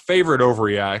my favorite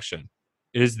overreaction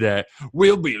is that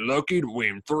we'll be lucky to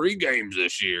win 3 games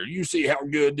this year. You see how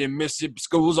good them Mississippi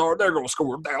schools are. They're going to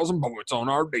score 1,000 points on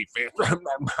our defense.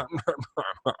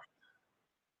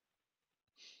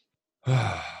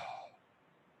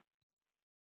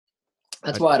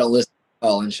 That's why I don't listen to the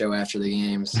call-in show after the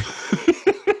games.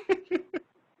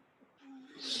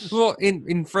 Well,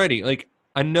 in Freddie, like,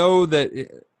 I know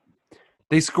that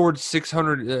they scored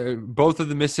 600 both of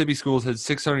the Mississippi schools had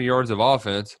 600 yards of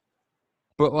offense.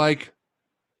 But, like,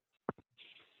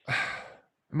 I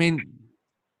mean,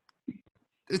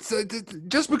 it's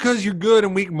just because you're good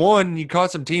in week 1 and you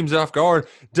caught some teams off guard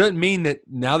doesn't mean that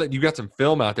now that you got some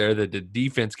film out there that the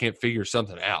defense can't figure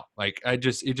something out. Like, it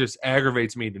just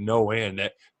aggravates me to no end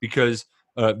that because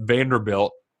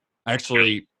Vanderbilt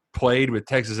actually played with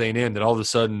Texas A&M that all of a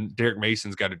sudden Derek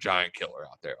Mason's got a giant killer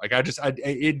out there. Like,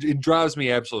 it drives me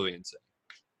absolutely insane.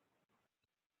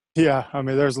 Yeah, I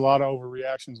mean, there's a lot of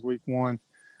overreactions week 1.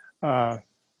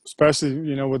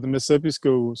 especially, with the Mississippi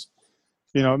schools.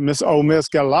 Ole Miss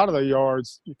got a lot of their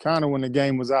yards kind of when the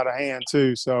game was out of hand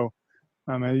too. So,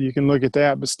 I mean, you can look at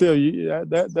that, but still,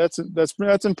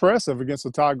 that's impressive against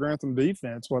the Todd Grantham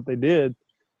defense. What they did,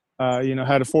 had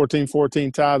a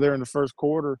 14-14 tie there in the first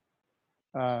quarter,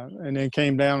 and then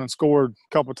came down and scored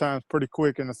a couple times pretty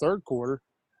quick in the third quarter.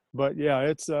 But yeah,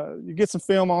 it's you get some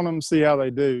film on them and see how they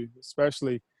do.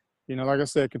 Especially, like I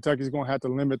said, Kentucky's going to have to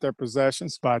limit their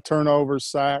possessions by turnovers,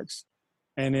 sacks,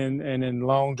 and then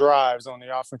long drives on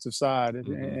the offensive side,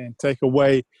 and take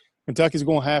away. Kentucky's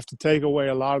going to have to take away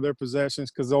a lot of their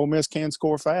possessions because Ole Miss can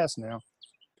score fast now.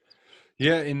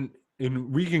 Yeah, and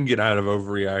we can get out of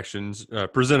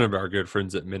overreactions presented by our good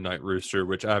friends at Midnight Rooster,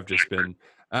 which I've just been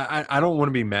I don't want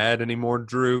to be mad anymore,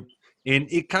 Drew. And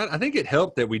I think it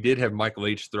helped that we did have Mike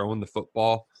Leach throwing the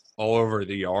football all over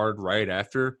the yard right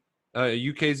after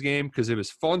UK's game because it was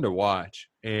fun to watch.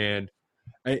 And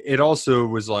it also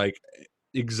was like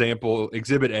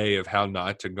exhibit A of how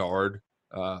not to guard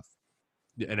an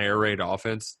air raid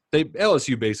offense.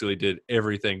 LSU basically did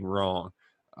everything wrong.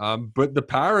 But the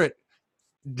Pirate,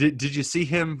 did you see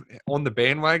him on the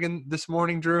bandwagon this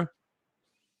morning, Drew?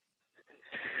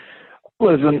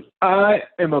 Listen, I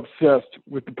am obsessed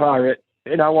with the Pirate,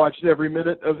 and I watched every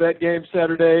minute of that game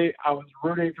Saturday. I was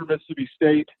rooting for Mississippi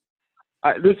State.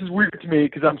 This is weird to me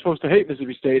because I'm supposed to hate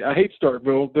Mississippi State. I hate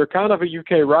Starkville. They're kind of a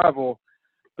UK rival,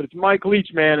 but it's Mike Leach,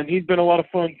 man, and he's been a lot of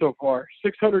fun so far.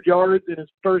 600 yards in his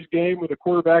first game with a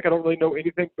quarterback I don't really know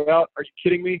anything about. Are you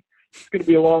kidding me? It's going to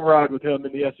be a long ride with him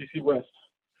in the SEC West.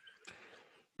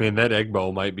 Man, that Egg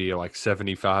Bowl might be like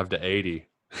 75 to 80.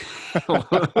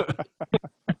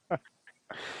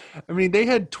 I mean, they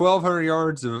had 1,200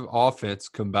 yards of offense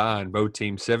combined, both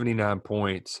teams, 79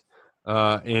 points.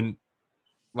 And,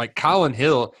 like, Colin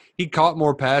Hill, he caught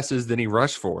more passes than he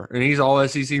rushed for, and he's all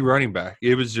SEC running back.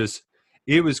 It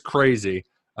was crazy.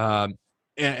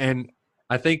 And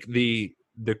I think the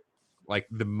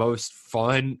most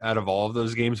fun out of all of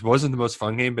those games wasn't the most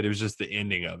fun game, but it was just the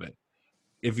ending of it.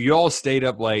 If you all stayed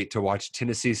up late to watch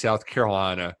Tennessee, South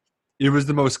Carolina, it was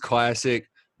the most classic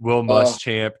Will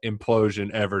Muschamp implosion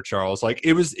ever, Charles. Like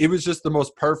it was just the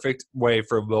most perfect way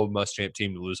for a Will Muschamp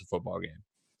team to lose a football game.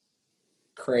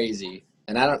 Crazy.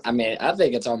 And I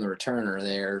think it's on the returner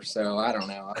there, so I don't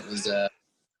know. It was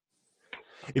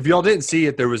if y'all didn't see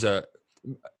it, there was a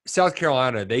South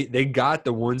Carolina, they got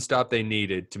the one stop they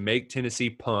needed to make Tennessee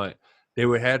punt. They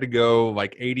would have to go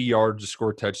like 80 yards to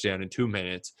score a touchdown in 2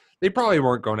 minutes. They probably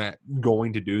weren't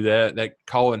going to do that. That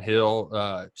Colin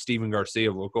Hill, Stephen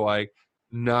Garcia lookalike,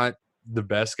 not the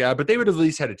best guy, but they would have at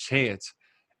least had a chance.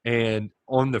 And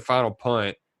on the final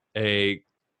punt,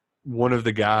 one of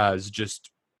the guys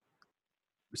just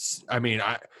 – I mean,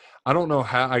 I don't know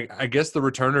how – I guess the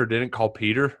returner didn't call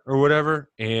Peter or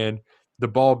whatever, and the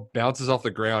ball bounces off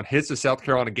the ground, hits the South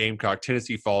Carolina Gamecock,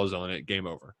 Tennessee falls on it, game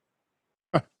over.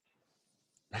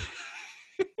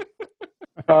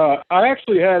 I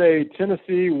actually had a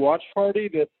Tennessee watch party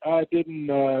that I didn't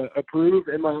approve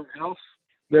in my own house.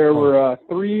 There were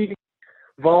 3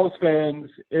 Vols fans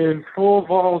in full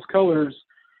Vols colors,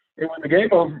 and when the game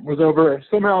was over,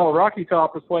 somehow Rocky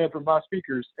Top was playing from my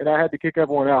speakers, and I had to kick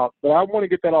everyone out. But I want to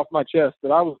get that off my chest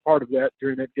that I was part of that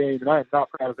during that game, and I am not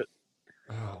proud of it.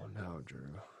 Oh, no, Drew.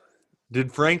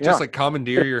 Did Frank just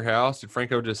commandeer your house? Did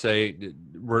Franco just say,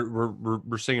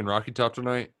 we're singing Rocky Top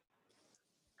tonight?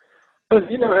 But, as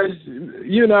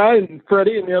you and I and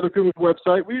Freddie and the other people with the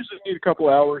website, we usually need a couple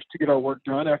hours to get our work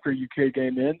done after a UK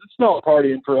game ends. It's not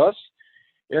partying for us.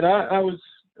 And I was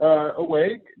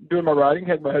awake, doing my writing,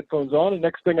 had my headphones on, and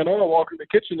next thing I know, I walk in the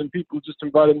kitchen and people just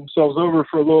invited themselves over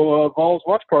for a little Vols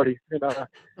watch party. And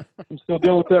I'm still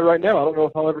dealing with that right now. I don't know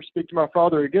if I'll ever speak to my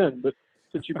father again, but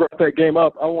since you brought that game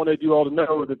up, I wanted you all to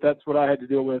know that that's what I had to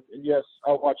deal with. And, yes,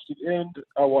 I watched it end.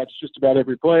 I watched just about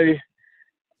every play.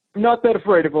 I'm not that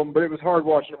afraid of them, but it was hard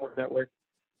watching them that way.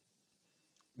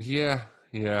 Yeah.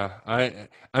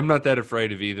 I'm not that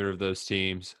afraid of either of those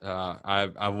teams.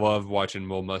 I love watching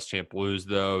Will Muschamp lose,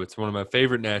 though. It's one of my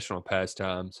favorite national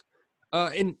pastimes.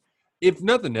 And if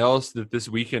nothing else that this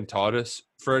weekend taught us,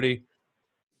 Freddie,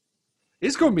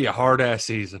 it's going to be a hard-ass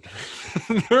season.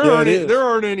 there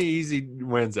aren't any easy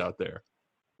wins out there.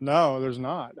 No, there's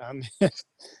not. I mean,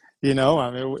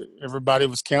 everybody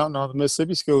was counting on the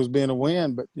Mississippi schools being a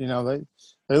win, but, they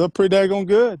look pretty daggone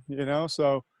good,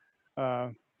 So,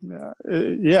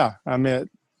 yeah, I mean,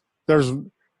 there's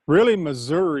really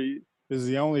Missouri is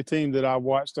the only team that I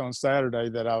watched on Saturday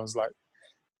that I was like,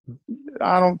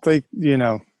 I don't think,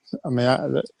 no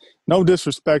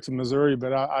disrespect to Missouri,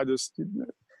 but I just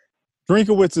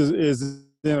Drinkowitz is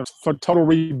in a total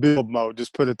rebuild mode,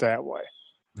 just put it that way.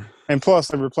 And plus,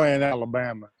 they were playing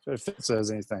Alabama, if it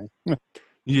says anything.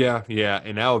 Yeah.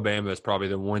 And Alabama is probably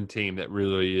the one team that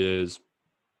really is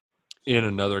in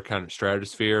another kind of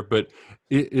stratosphere. But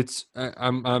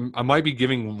I might be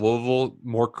giving Louisville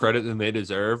more credit than they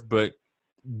deserve, but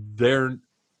they're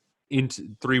into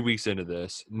 3 weeks into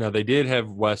this. Now, they did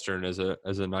have Western as a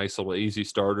nice little easy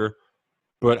starter,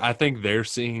 but I think they're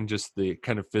seeing just the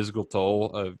kind of physical toll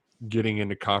of getting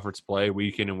into conference play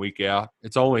week in and week out.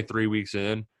 It's only 3 weeks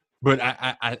in, but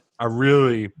I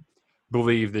really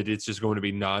believe that it's just going to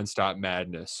be nonstop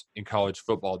madness in college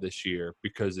football this year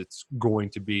because it's going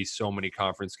to be so many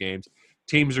conference games.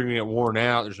 Teams are going to get worn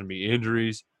out. There's going to be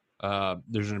injuries.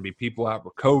 There's going to be people out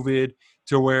with COVID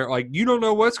to where, like, you don't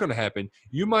know what's going to happen.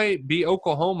 You might be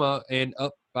Oklahoma and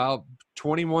up about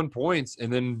 21 points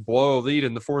and then blow a lead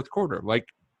in the fourth quarter. Like,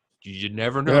 you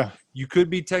never know. Yeah. You could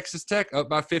be Texas Tech up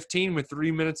by 15 with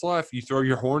 3 minutes left. You throw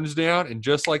your horns down, and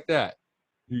just like that,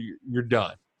 you're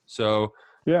done. So,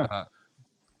 yeah.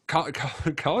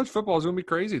 College football is going to be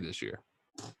crazy this year.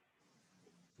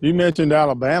 You mentioned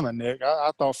Alabama, Nick.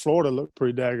 I thought Florida looked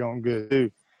pretty daggone good,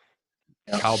 too.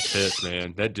 Kyle Pitts,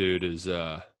 man. That dude is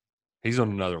he's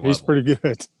on another level. He's pretty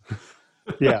good.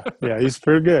 Yeah, he's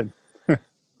pretty good.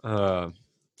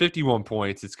 51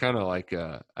 points. It's kind of like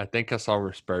I think I saw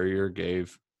where Spurrier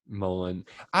gave Mullen.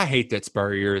 I hate that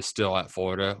Spurrier is still at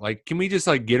Florida. Like, can we just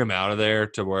like get him out of there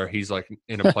to where he's like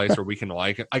in a place where we can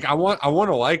like him? Like, I want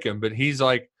to like him, but he's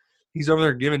over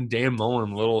there giving Dan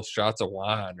Mullen little shots of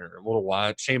wine or little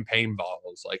wine champagne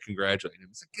bottles, like congratulating him.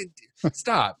 It's like,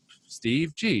 stop,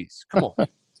 Steve. Jeez, come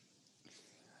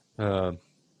on.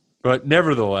 But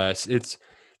nevertheless, it's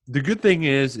the good thing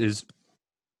is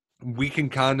we can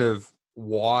kind of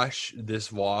wash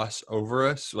this loss over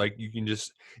us. Like, you can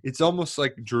just, it's almost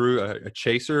like Drew a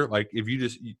chaser. Like, if you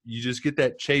just get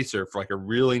that chaser for like a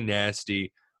really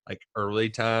nasty like early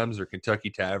times or Kentucky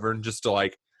Tavern, just to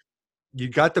like, you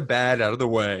got the bad out of the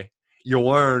way. You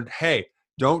learned, hey,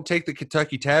 don't take the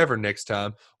Kentucky Tavern next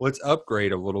time. Let's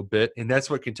upgrade a little bit. And that's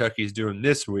what Kentucky is doing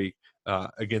this week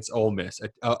against Ole Miss.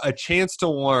 A chance to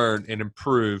learn and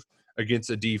improve against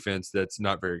a defense that's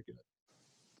not very good.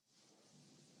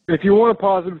 If you want a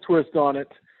positive twist on it,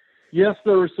 yes,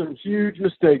 there were some huge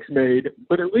mistakes made,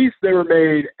 but at least they were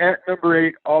made at number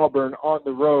 8 Auburn on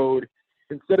the road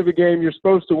instead of a game you're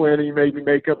supposed to win and you maybe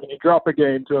make up and you drop a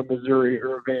game to a Missouri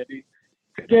or a Vandy.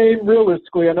 It's a game,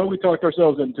 realistically, I know we talked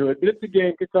ourselves into it, but it's a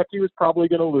game Kentucky was probably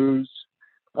going to lose.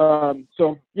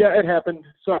 So, yeah, it happened.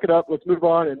 Suck it up. Let's move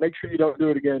on and make sure you don't do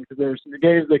it again because there's some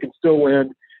games they can still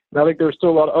win. And I think there's still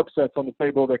a lot of upsets on the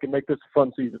table that can make this a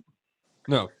fun season.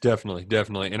 No, definitely.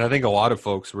 And I think a lot of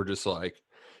folks were just like,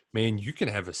 man, you can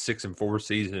have a 6-4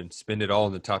 season and spend it all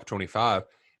in the top 25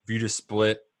 if you just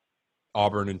split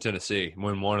Auburn and Tennessee,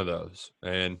 win one of those.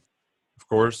 And, of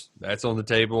course, that's on the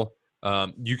table.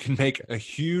 You can make a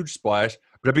huge splash.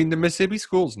 But, I mean, the Mississippi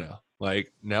schools now,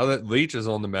 like, now that Leach is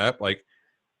on the map, like,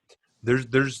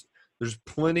 there's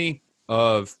plenty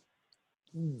of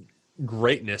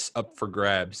greatness up for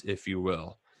grabs, if you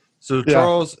will. So,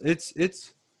 Charles,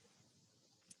 it's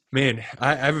man,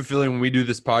 I have a feeling when we do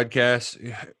this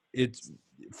podcast, it's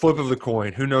flip of the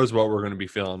coin. Who knows what we're going to be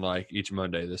feeling like each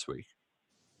Monday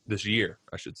this year,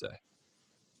 I should say.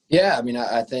 Yeah, I mean,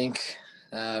 I think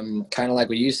kind of like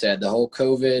what you said, the whole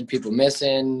COVID, people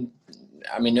missing.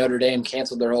 I mean, Notre Dame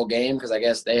canceled their whole game because I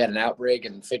guess they had an outbreak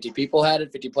and 50 people had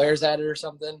it, 50 players had it or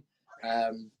something.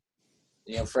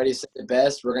 Freddie said it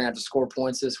best. We're going to have to score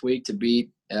points this week to beat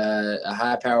a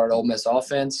high-powered Ole Miss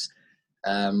offense.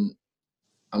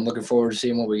 I'm looking forward to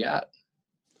seeing what we got.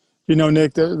 You know,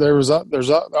 Nick, there's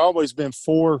always been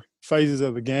 4 phases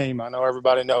of the game. I know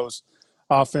everybody knows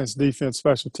offense, defense,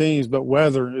 special teams, but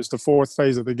weather is the 4th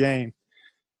phase of the game.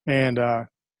 And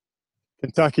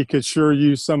Kentucky could sure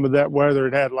use some of that weather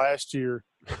it had last year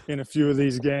in a few of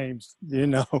these games,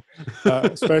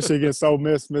 especially against Ole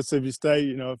Miss, Mississippi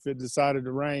State. If it decided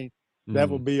to rain, that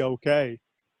would be okay.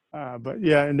 But,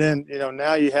 yeah, and then,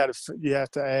 now you have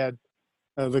to add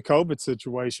the COVID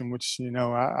situation, which,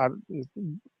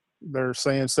 they're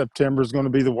saying September is going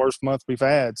to be the worst month we've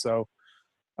had. So,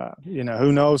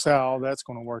 who knows how all that's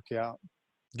going to work out.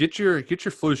 Get your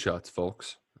flu shots,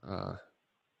 folks.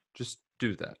 Just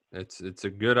do that. It's a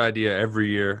good idea every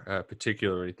year,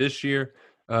 particularly this year.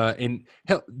 And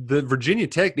hell, the Virginia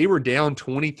Tech, they were down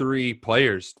 23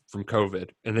 players from COVID,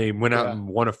 and they went out and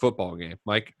won a football game.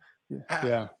 Like,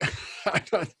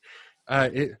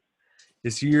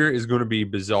 this year is going to be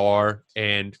bizarre,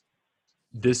 and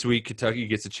this week Kentucky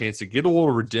gets a chance to get a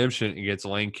little redemption against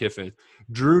Lane Kiffin.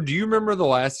 Drew, do you remember the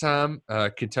last time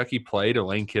Kentucky played a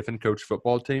Lane Kiffin coached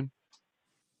football team?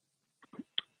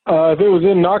 If it was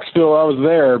in Knoxville, I was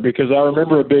there because I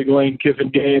remember a big Lane Kiffin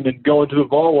game and going to the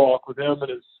ball walk with him and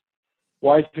his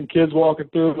wife and kids walking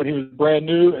through when he was brand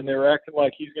new, and they were acting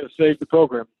like he's going to save the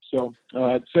program. So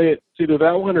I'd say it's either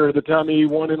that one or the time he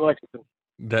won in Lexington.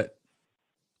 That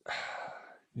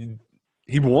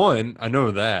he won, I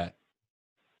know that.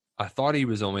 I thought he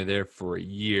was only there for a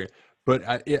year,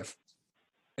 but if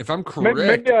I'm correct,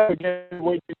 maybe I again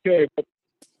wait UK.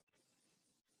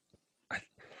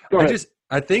 But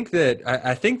I think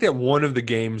that one of the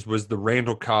games was the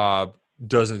Randall Cobb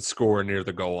doesn't score near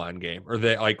the goal line game, or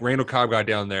that like Randall Cobb got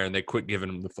down there and they quit giving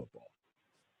him the football.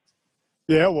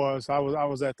 Yeah, it was. I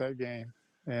was at that game,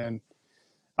 and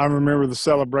I remember the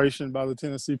celebration by the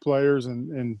Tennessee players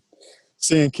and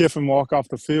seeing Kiffin walk off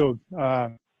the field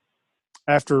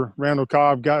after Randall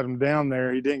Cobb got him down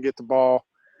there. He didn't get the ball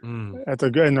in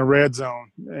the red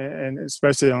zone, and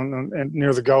especially and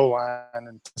near the goal line,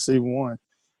 and Tennessee won.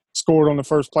 Scored on the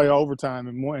first play of overtime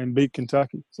and won and beat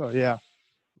Kentucky. So yeah.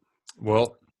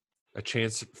 Well, a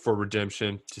chance for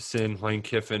redemption to send Lane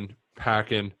Kiffin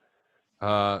packing.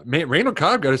 Randall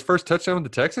Cobb got his first touchdown with the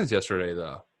Texans yesterday,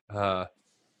 though.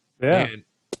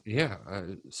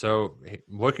 So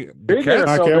looking,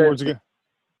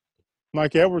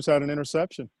 Mike Edwards had an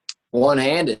interception.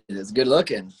 One-handed. It's good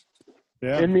looking.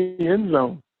 Yeah. In the end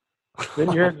zone.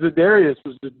 Then you had Za'Darius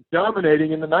was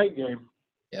dominating in the night game.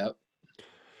 Yep.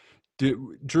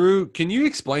 Drew, can you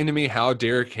explain to me how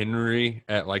Derrick Henry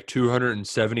at like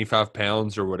 275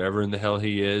 pounds or whatever in the hell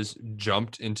he is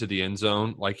jumped into the end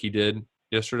zone like he did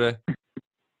yesterday?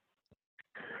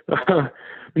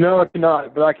 No, I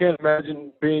cannot. But I can't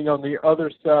imagine being on the other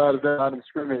side of that line of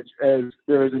scrimmage as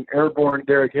there is an airborne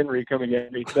Derrick Henry coming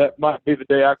at me. That might be the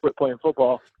day I quit playing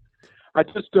football. I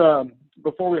just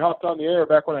before we hopped on the air,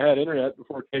 back when I had internet,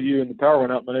 before KU and the power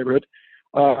went out in my neighborhood,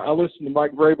 I listened to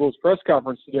Mike Vrabel's press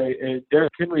conference today, and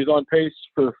Derrick Henry is on pace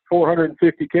for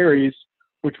 450 carries,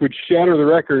 which would shatter the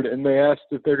record. And they asked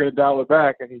if they're going to dial it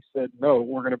back, and he said, "No,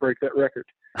 we're going to break that record."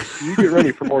 You get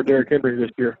ready for more Derrick Henry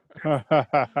this year.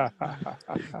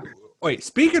 Wait,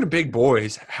 speaking of big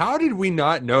boys, how did we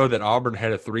not know that Auburn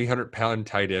had a 300-pound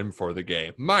tight end before the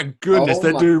game? My goodness,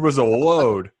 that dude was a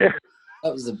load. That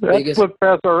was the biggest. That slipped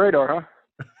past our radar,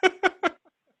 huh?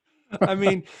 I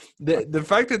mean, the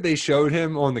fact that they showed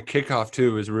him on the kickoff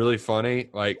too is really funny.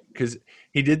 Like, because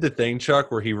he did the thing,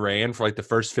 Chuck, where he ran for like the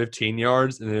first 15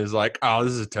 yards, and it was like, "Oh,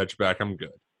 this is a touchback. I'm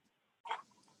good."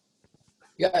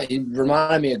 Yeah, he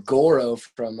reminded me of Goro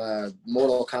from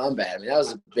Mortal Kombat. I mean, that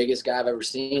was the biggest guy I've ever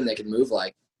seen that could move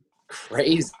like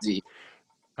crazy.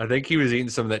 I think he was eating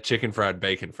some of that chicken fried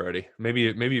bacon, Freddie. Maybe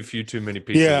a few too many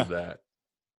pieces of that.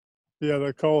 Yeah,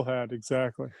 the Cole had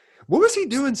exactly. What was he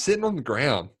doing sitting on the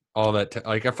ground? All that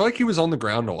I feel like he was on the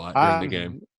ground a lot during the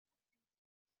game.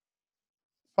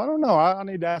 I don't know. I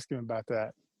need to ask him about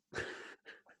that.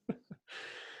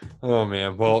 Oh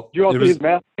man! Well, did you all see his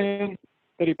mask tan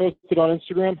that he posted on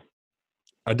Instagram?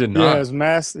 I did not. Yeah, his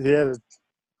mask. He had a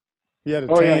tan.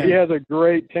 Yeah, he has a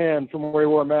great tan from where he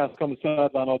wore a mask on the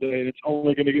sideline all day, and it's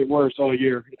only going to get worse all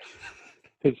year.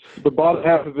 The bottom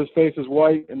half of his face is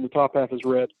white, and the top half is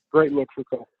red. Great look for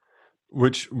Cole.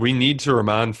 Which we need to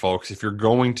remind folks, if you're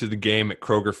going to the game at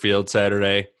Kroger Field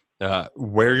Saturday,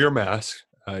 wear your mask.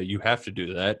 You have to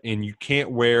do that. And you can't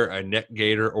wear a neck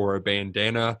gaiter or a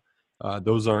bandana.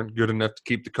 Those aren't good enough to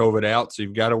keep the COVID out. So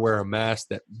you've got to wear a mask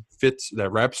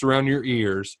that wraps around your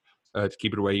ears to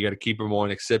keep it away. You got to keep them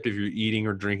on, except if you're eating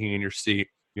or drinking in your seat.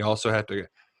 You also have to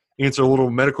answer a little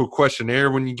medical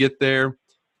questionnaire when you get there.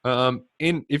 And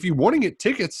if you want to get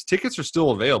tickets are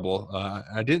still available.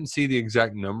 I didn't see the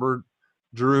exact number,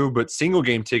 Drew, but single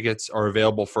game tickets are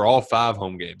available for all 5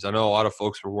 home games. I know a lot of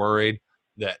folks were worried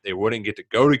that they wouldn't get to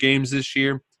go to games this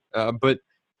year. But,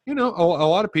 you know, a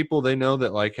lot of people, they know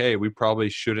that, like, hey, we probably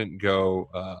shouldn't go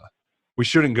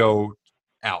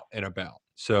out and about.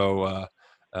 So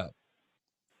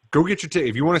go get your ticket.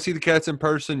 If you want to see the Cats in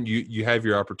person, you have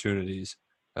your opportunities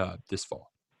this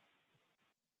fall.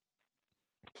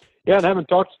 Yeah, and having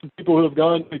talked to people who have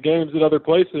gone to games at other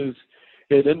places,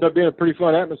 it ended up being a pretty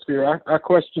fun atmosphere. I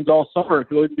questioned all summer if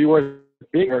it would be worth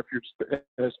being there if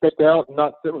you're spaced out and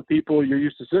not sitting with people you're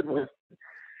used to sitting with.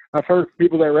 I've heard from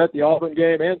people that were at the Auburn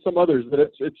game and some others that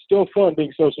it's still fun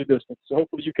being socially distanced. So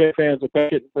hopefully UK fans will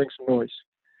pack it and bring some noise.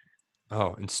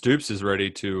 Oh, and Stoops is ready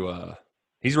to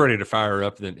he's ready to fire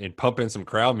up and pump in some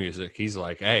crowd music. He's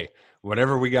like, hey,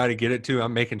 whatever we got to get it to,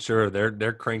 I'm making sure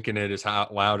they're cranking it as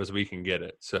loud as we can get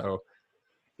it. So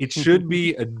it should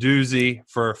be a doozy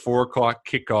for a 4:00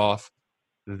 kickoff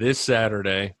this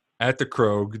Saturday at the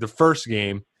Krog, the first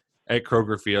game at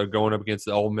Kroger Field, going up against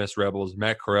the Ole Miss Rebels,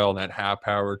 Matt Corral and that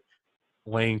high-powered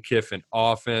Lane Kiffin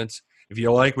offense. If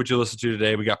you like what you listen to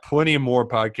today, we got plenty of more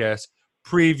podcasts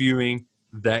previewing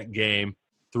that game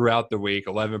throughout the week.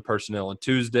 11 personnel on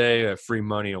Tuesday, free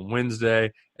money on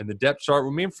Wednesday, and the depth chart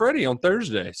with me and Freddie on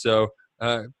Thursday. So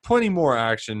plenty more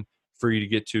action for you to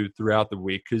get to throughout the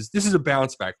week, because this is a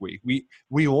bounce back week.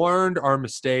 We learned our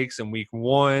mistakes in week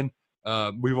 1.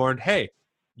 We learned, hey,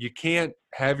 you can't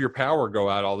have your power go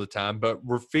out all the time, but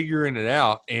we're figuring it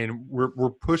out, and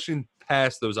we're pushing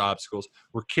past those obstacles.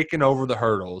 We're kicking over the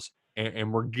hurdles,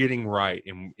 and we're getting right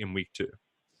in week 2.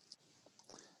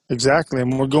 Exactly,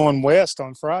 and we're going west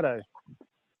on Friday.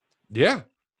 Yeah,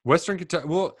 Western Kentucky.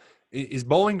 Well, is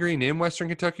Bowling Green in Western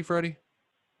Kentucky, Freddie?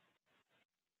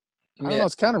 I don't know.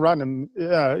 It's kind of right in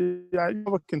I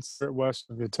would consider it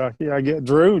Western Kentucky. I get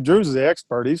Drew's the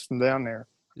expert. He's from down there.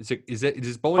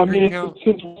 Does Bowling Green count?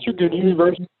 Since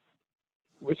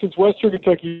Western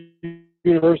Kentucky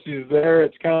University is there,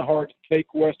 it's kind of hard to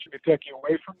take Western Kentucky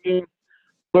away from them.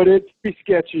 But it's pretty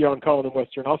sketchy on calling them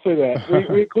Western. I'll say that.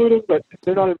 We include them, but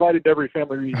they're not invited to every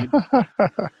family reunion.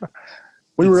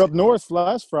 We were up north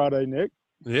last Friday, Nick.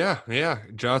 Yeah.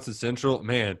 Johnson Central,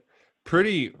 man,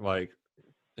 pretty like.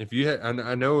 If you had,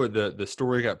 I know the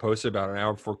story got posted about an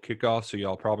hour before kickoff, so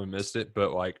y'all probably missed it.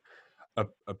 But like a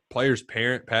player's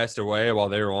parent passed away while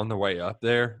they were on the way up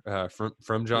there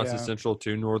from Johnson Central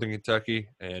to Northern Kentucky,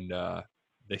 and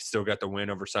they still got the win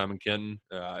over Simon Kenton.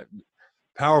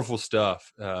 Powerful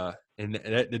stuff. And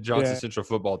the Johnson Central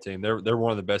football team, they're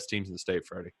one of the best teams in the state,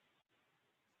 Freddie.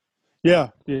 Yeah,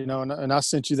 and I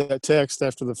sent you that text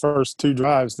after the first 2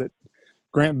 drives that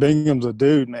Grant Bingham's a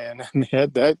dude, man. I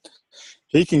mean,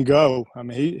 he can go. I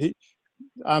mean,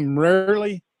 I'm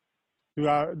rarely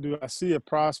do I see a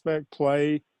prospect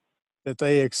play that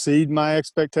they exceed my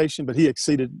expectation, but he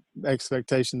exceeded the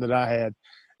expectation that I had,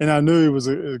 and I knew he was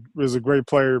a great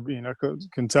player.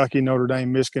 Kentucky, Notre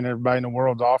Dame, Michigan, everybody in the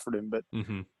world's offered him, but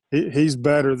he's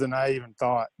better than I even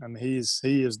thought. I mean, he is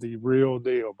the real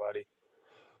deal, buddy.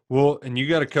 Well, and you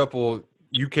got a couple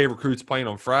UK recruits playing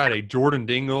on Friday. Jordan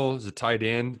Dingle is a tight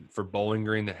end for Bowling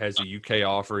Green that has a UK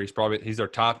offer. He's our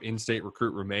top in-state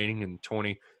recruit remaining in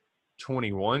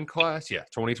 2021 class. Yeah,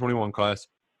 2021 class.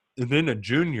 And then a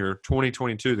junior,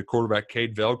 2022, the quarterback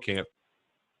Cade Veldkamp.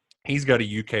 He's got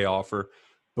a UK offer,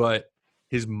 but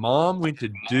his mom went to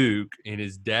Duke, and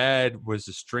his dad was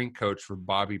the strength coach for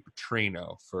Bobby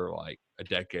Petrino for like a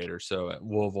decade or so at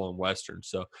Louisville and Western.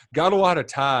 So got a lot of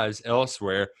ties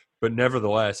elsewhere. But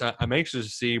nevertheless, I'm anxious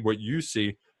to see what you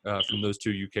see from those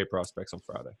 2 UK prospects on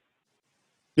Friday.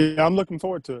 Yeah, I'm looking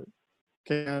forward to it.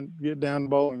 Can't get down to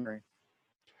Bowling Green.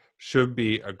 Should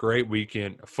be a great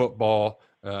weekend of football.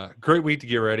 Great week to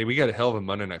get ready. We got a hell of a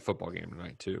Monday Night Football game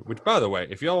tonight too. Which, by the way,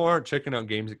 if y'all aren't checking out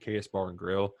games at KS Bar and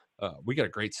Grill, we got a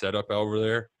great setup over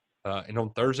there. And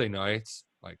on Thursday nights,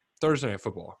 like Thursday Night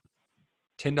Football,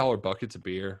 $10 buckets of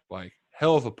beer, like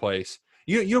hell of a place.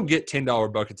 You don't get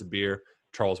 $10 buckets of beer,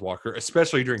 Charles Walker,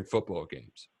 especially during football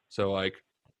games. So, like,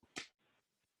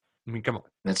 I mean, come on.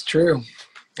 That's true.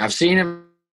 I've seen him.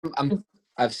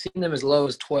 I've seen them as low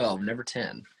as 12, never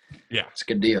 10. Yeah, it's a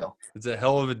good deal. It's a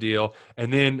hell of a deal.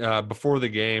 And then before the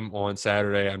game on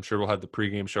Saturday, I'm sure we'll have the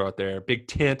pregame show out there. Big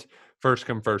tent, first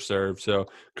come, first serve. So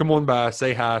come on by,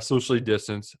 say hi, socially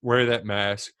distance, wear that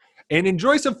mask, and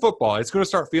enjoy some football. It's going to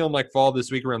start feeling like fall this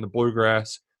week around the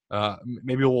Bluegrass.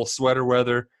 Maybe a little sweater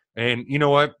weather. And you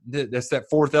know what? That's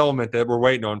that 4th element that we're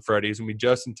waiting on, Freddie. It's going to be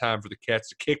just in time for the Cats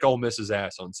to kick Ole Miss's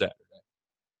ass on Saturday.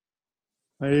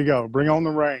 There you go. Bring on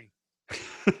the rain.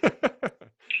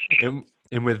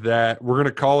 And with that, we're going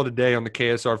to call it a day on the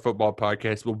KSR Football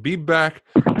Podcast. We'll be back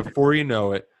before you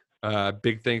know it.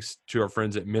 Big thanks to our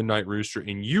friends at Midnight Rooster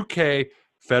in UK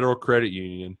Federal Credit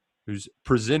Union, who's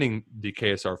presenting the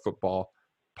KSR Football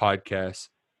Podcast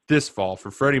this fall.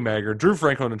 For Freddie Maggard, Drew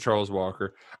Franklin, and Charles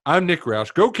Walker, I'm Nick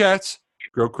Roush. Go Cats,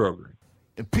 go Kroger.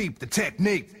 And peep the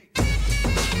technique.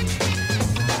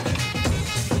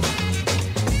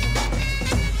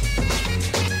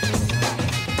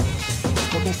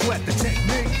 Don't sweat the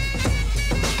technique.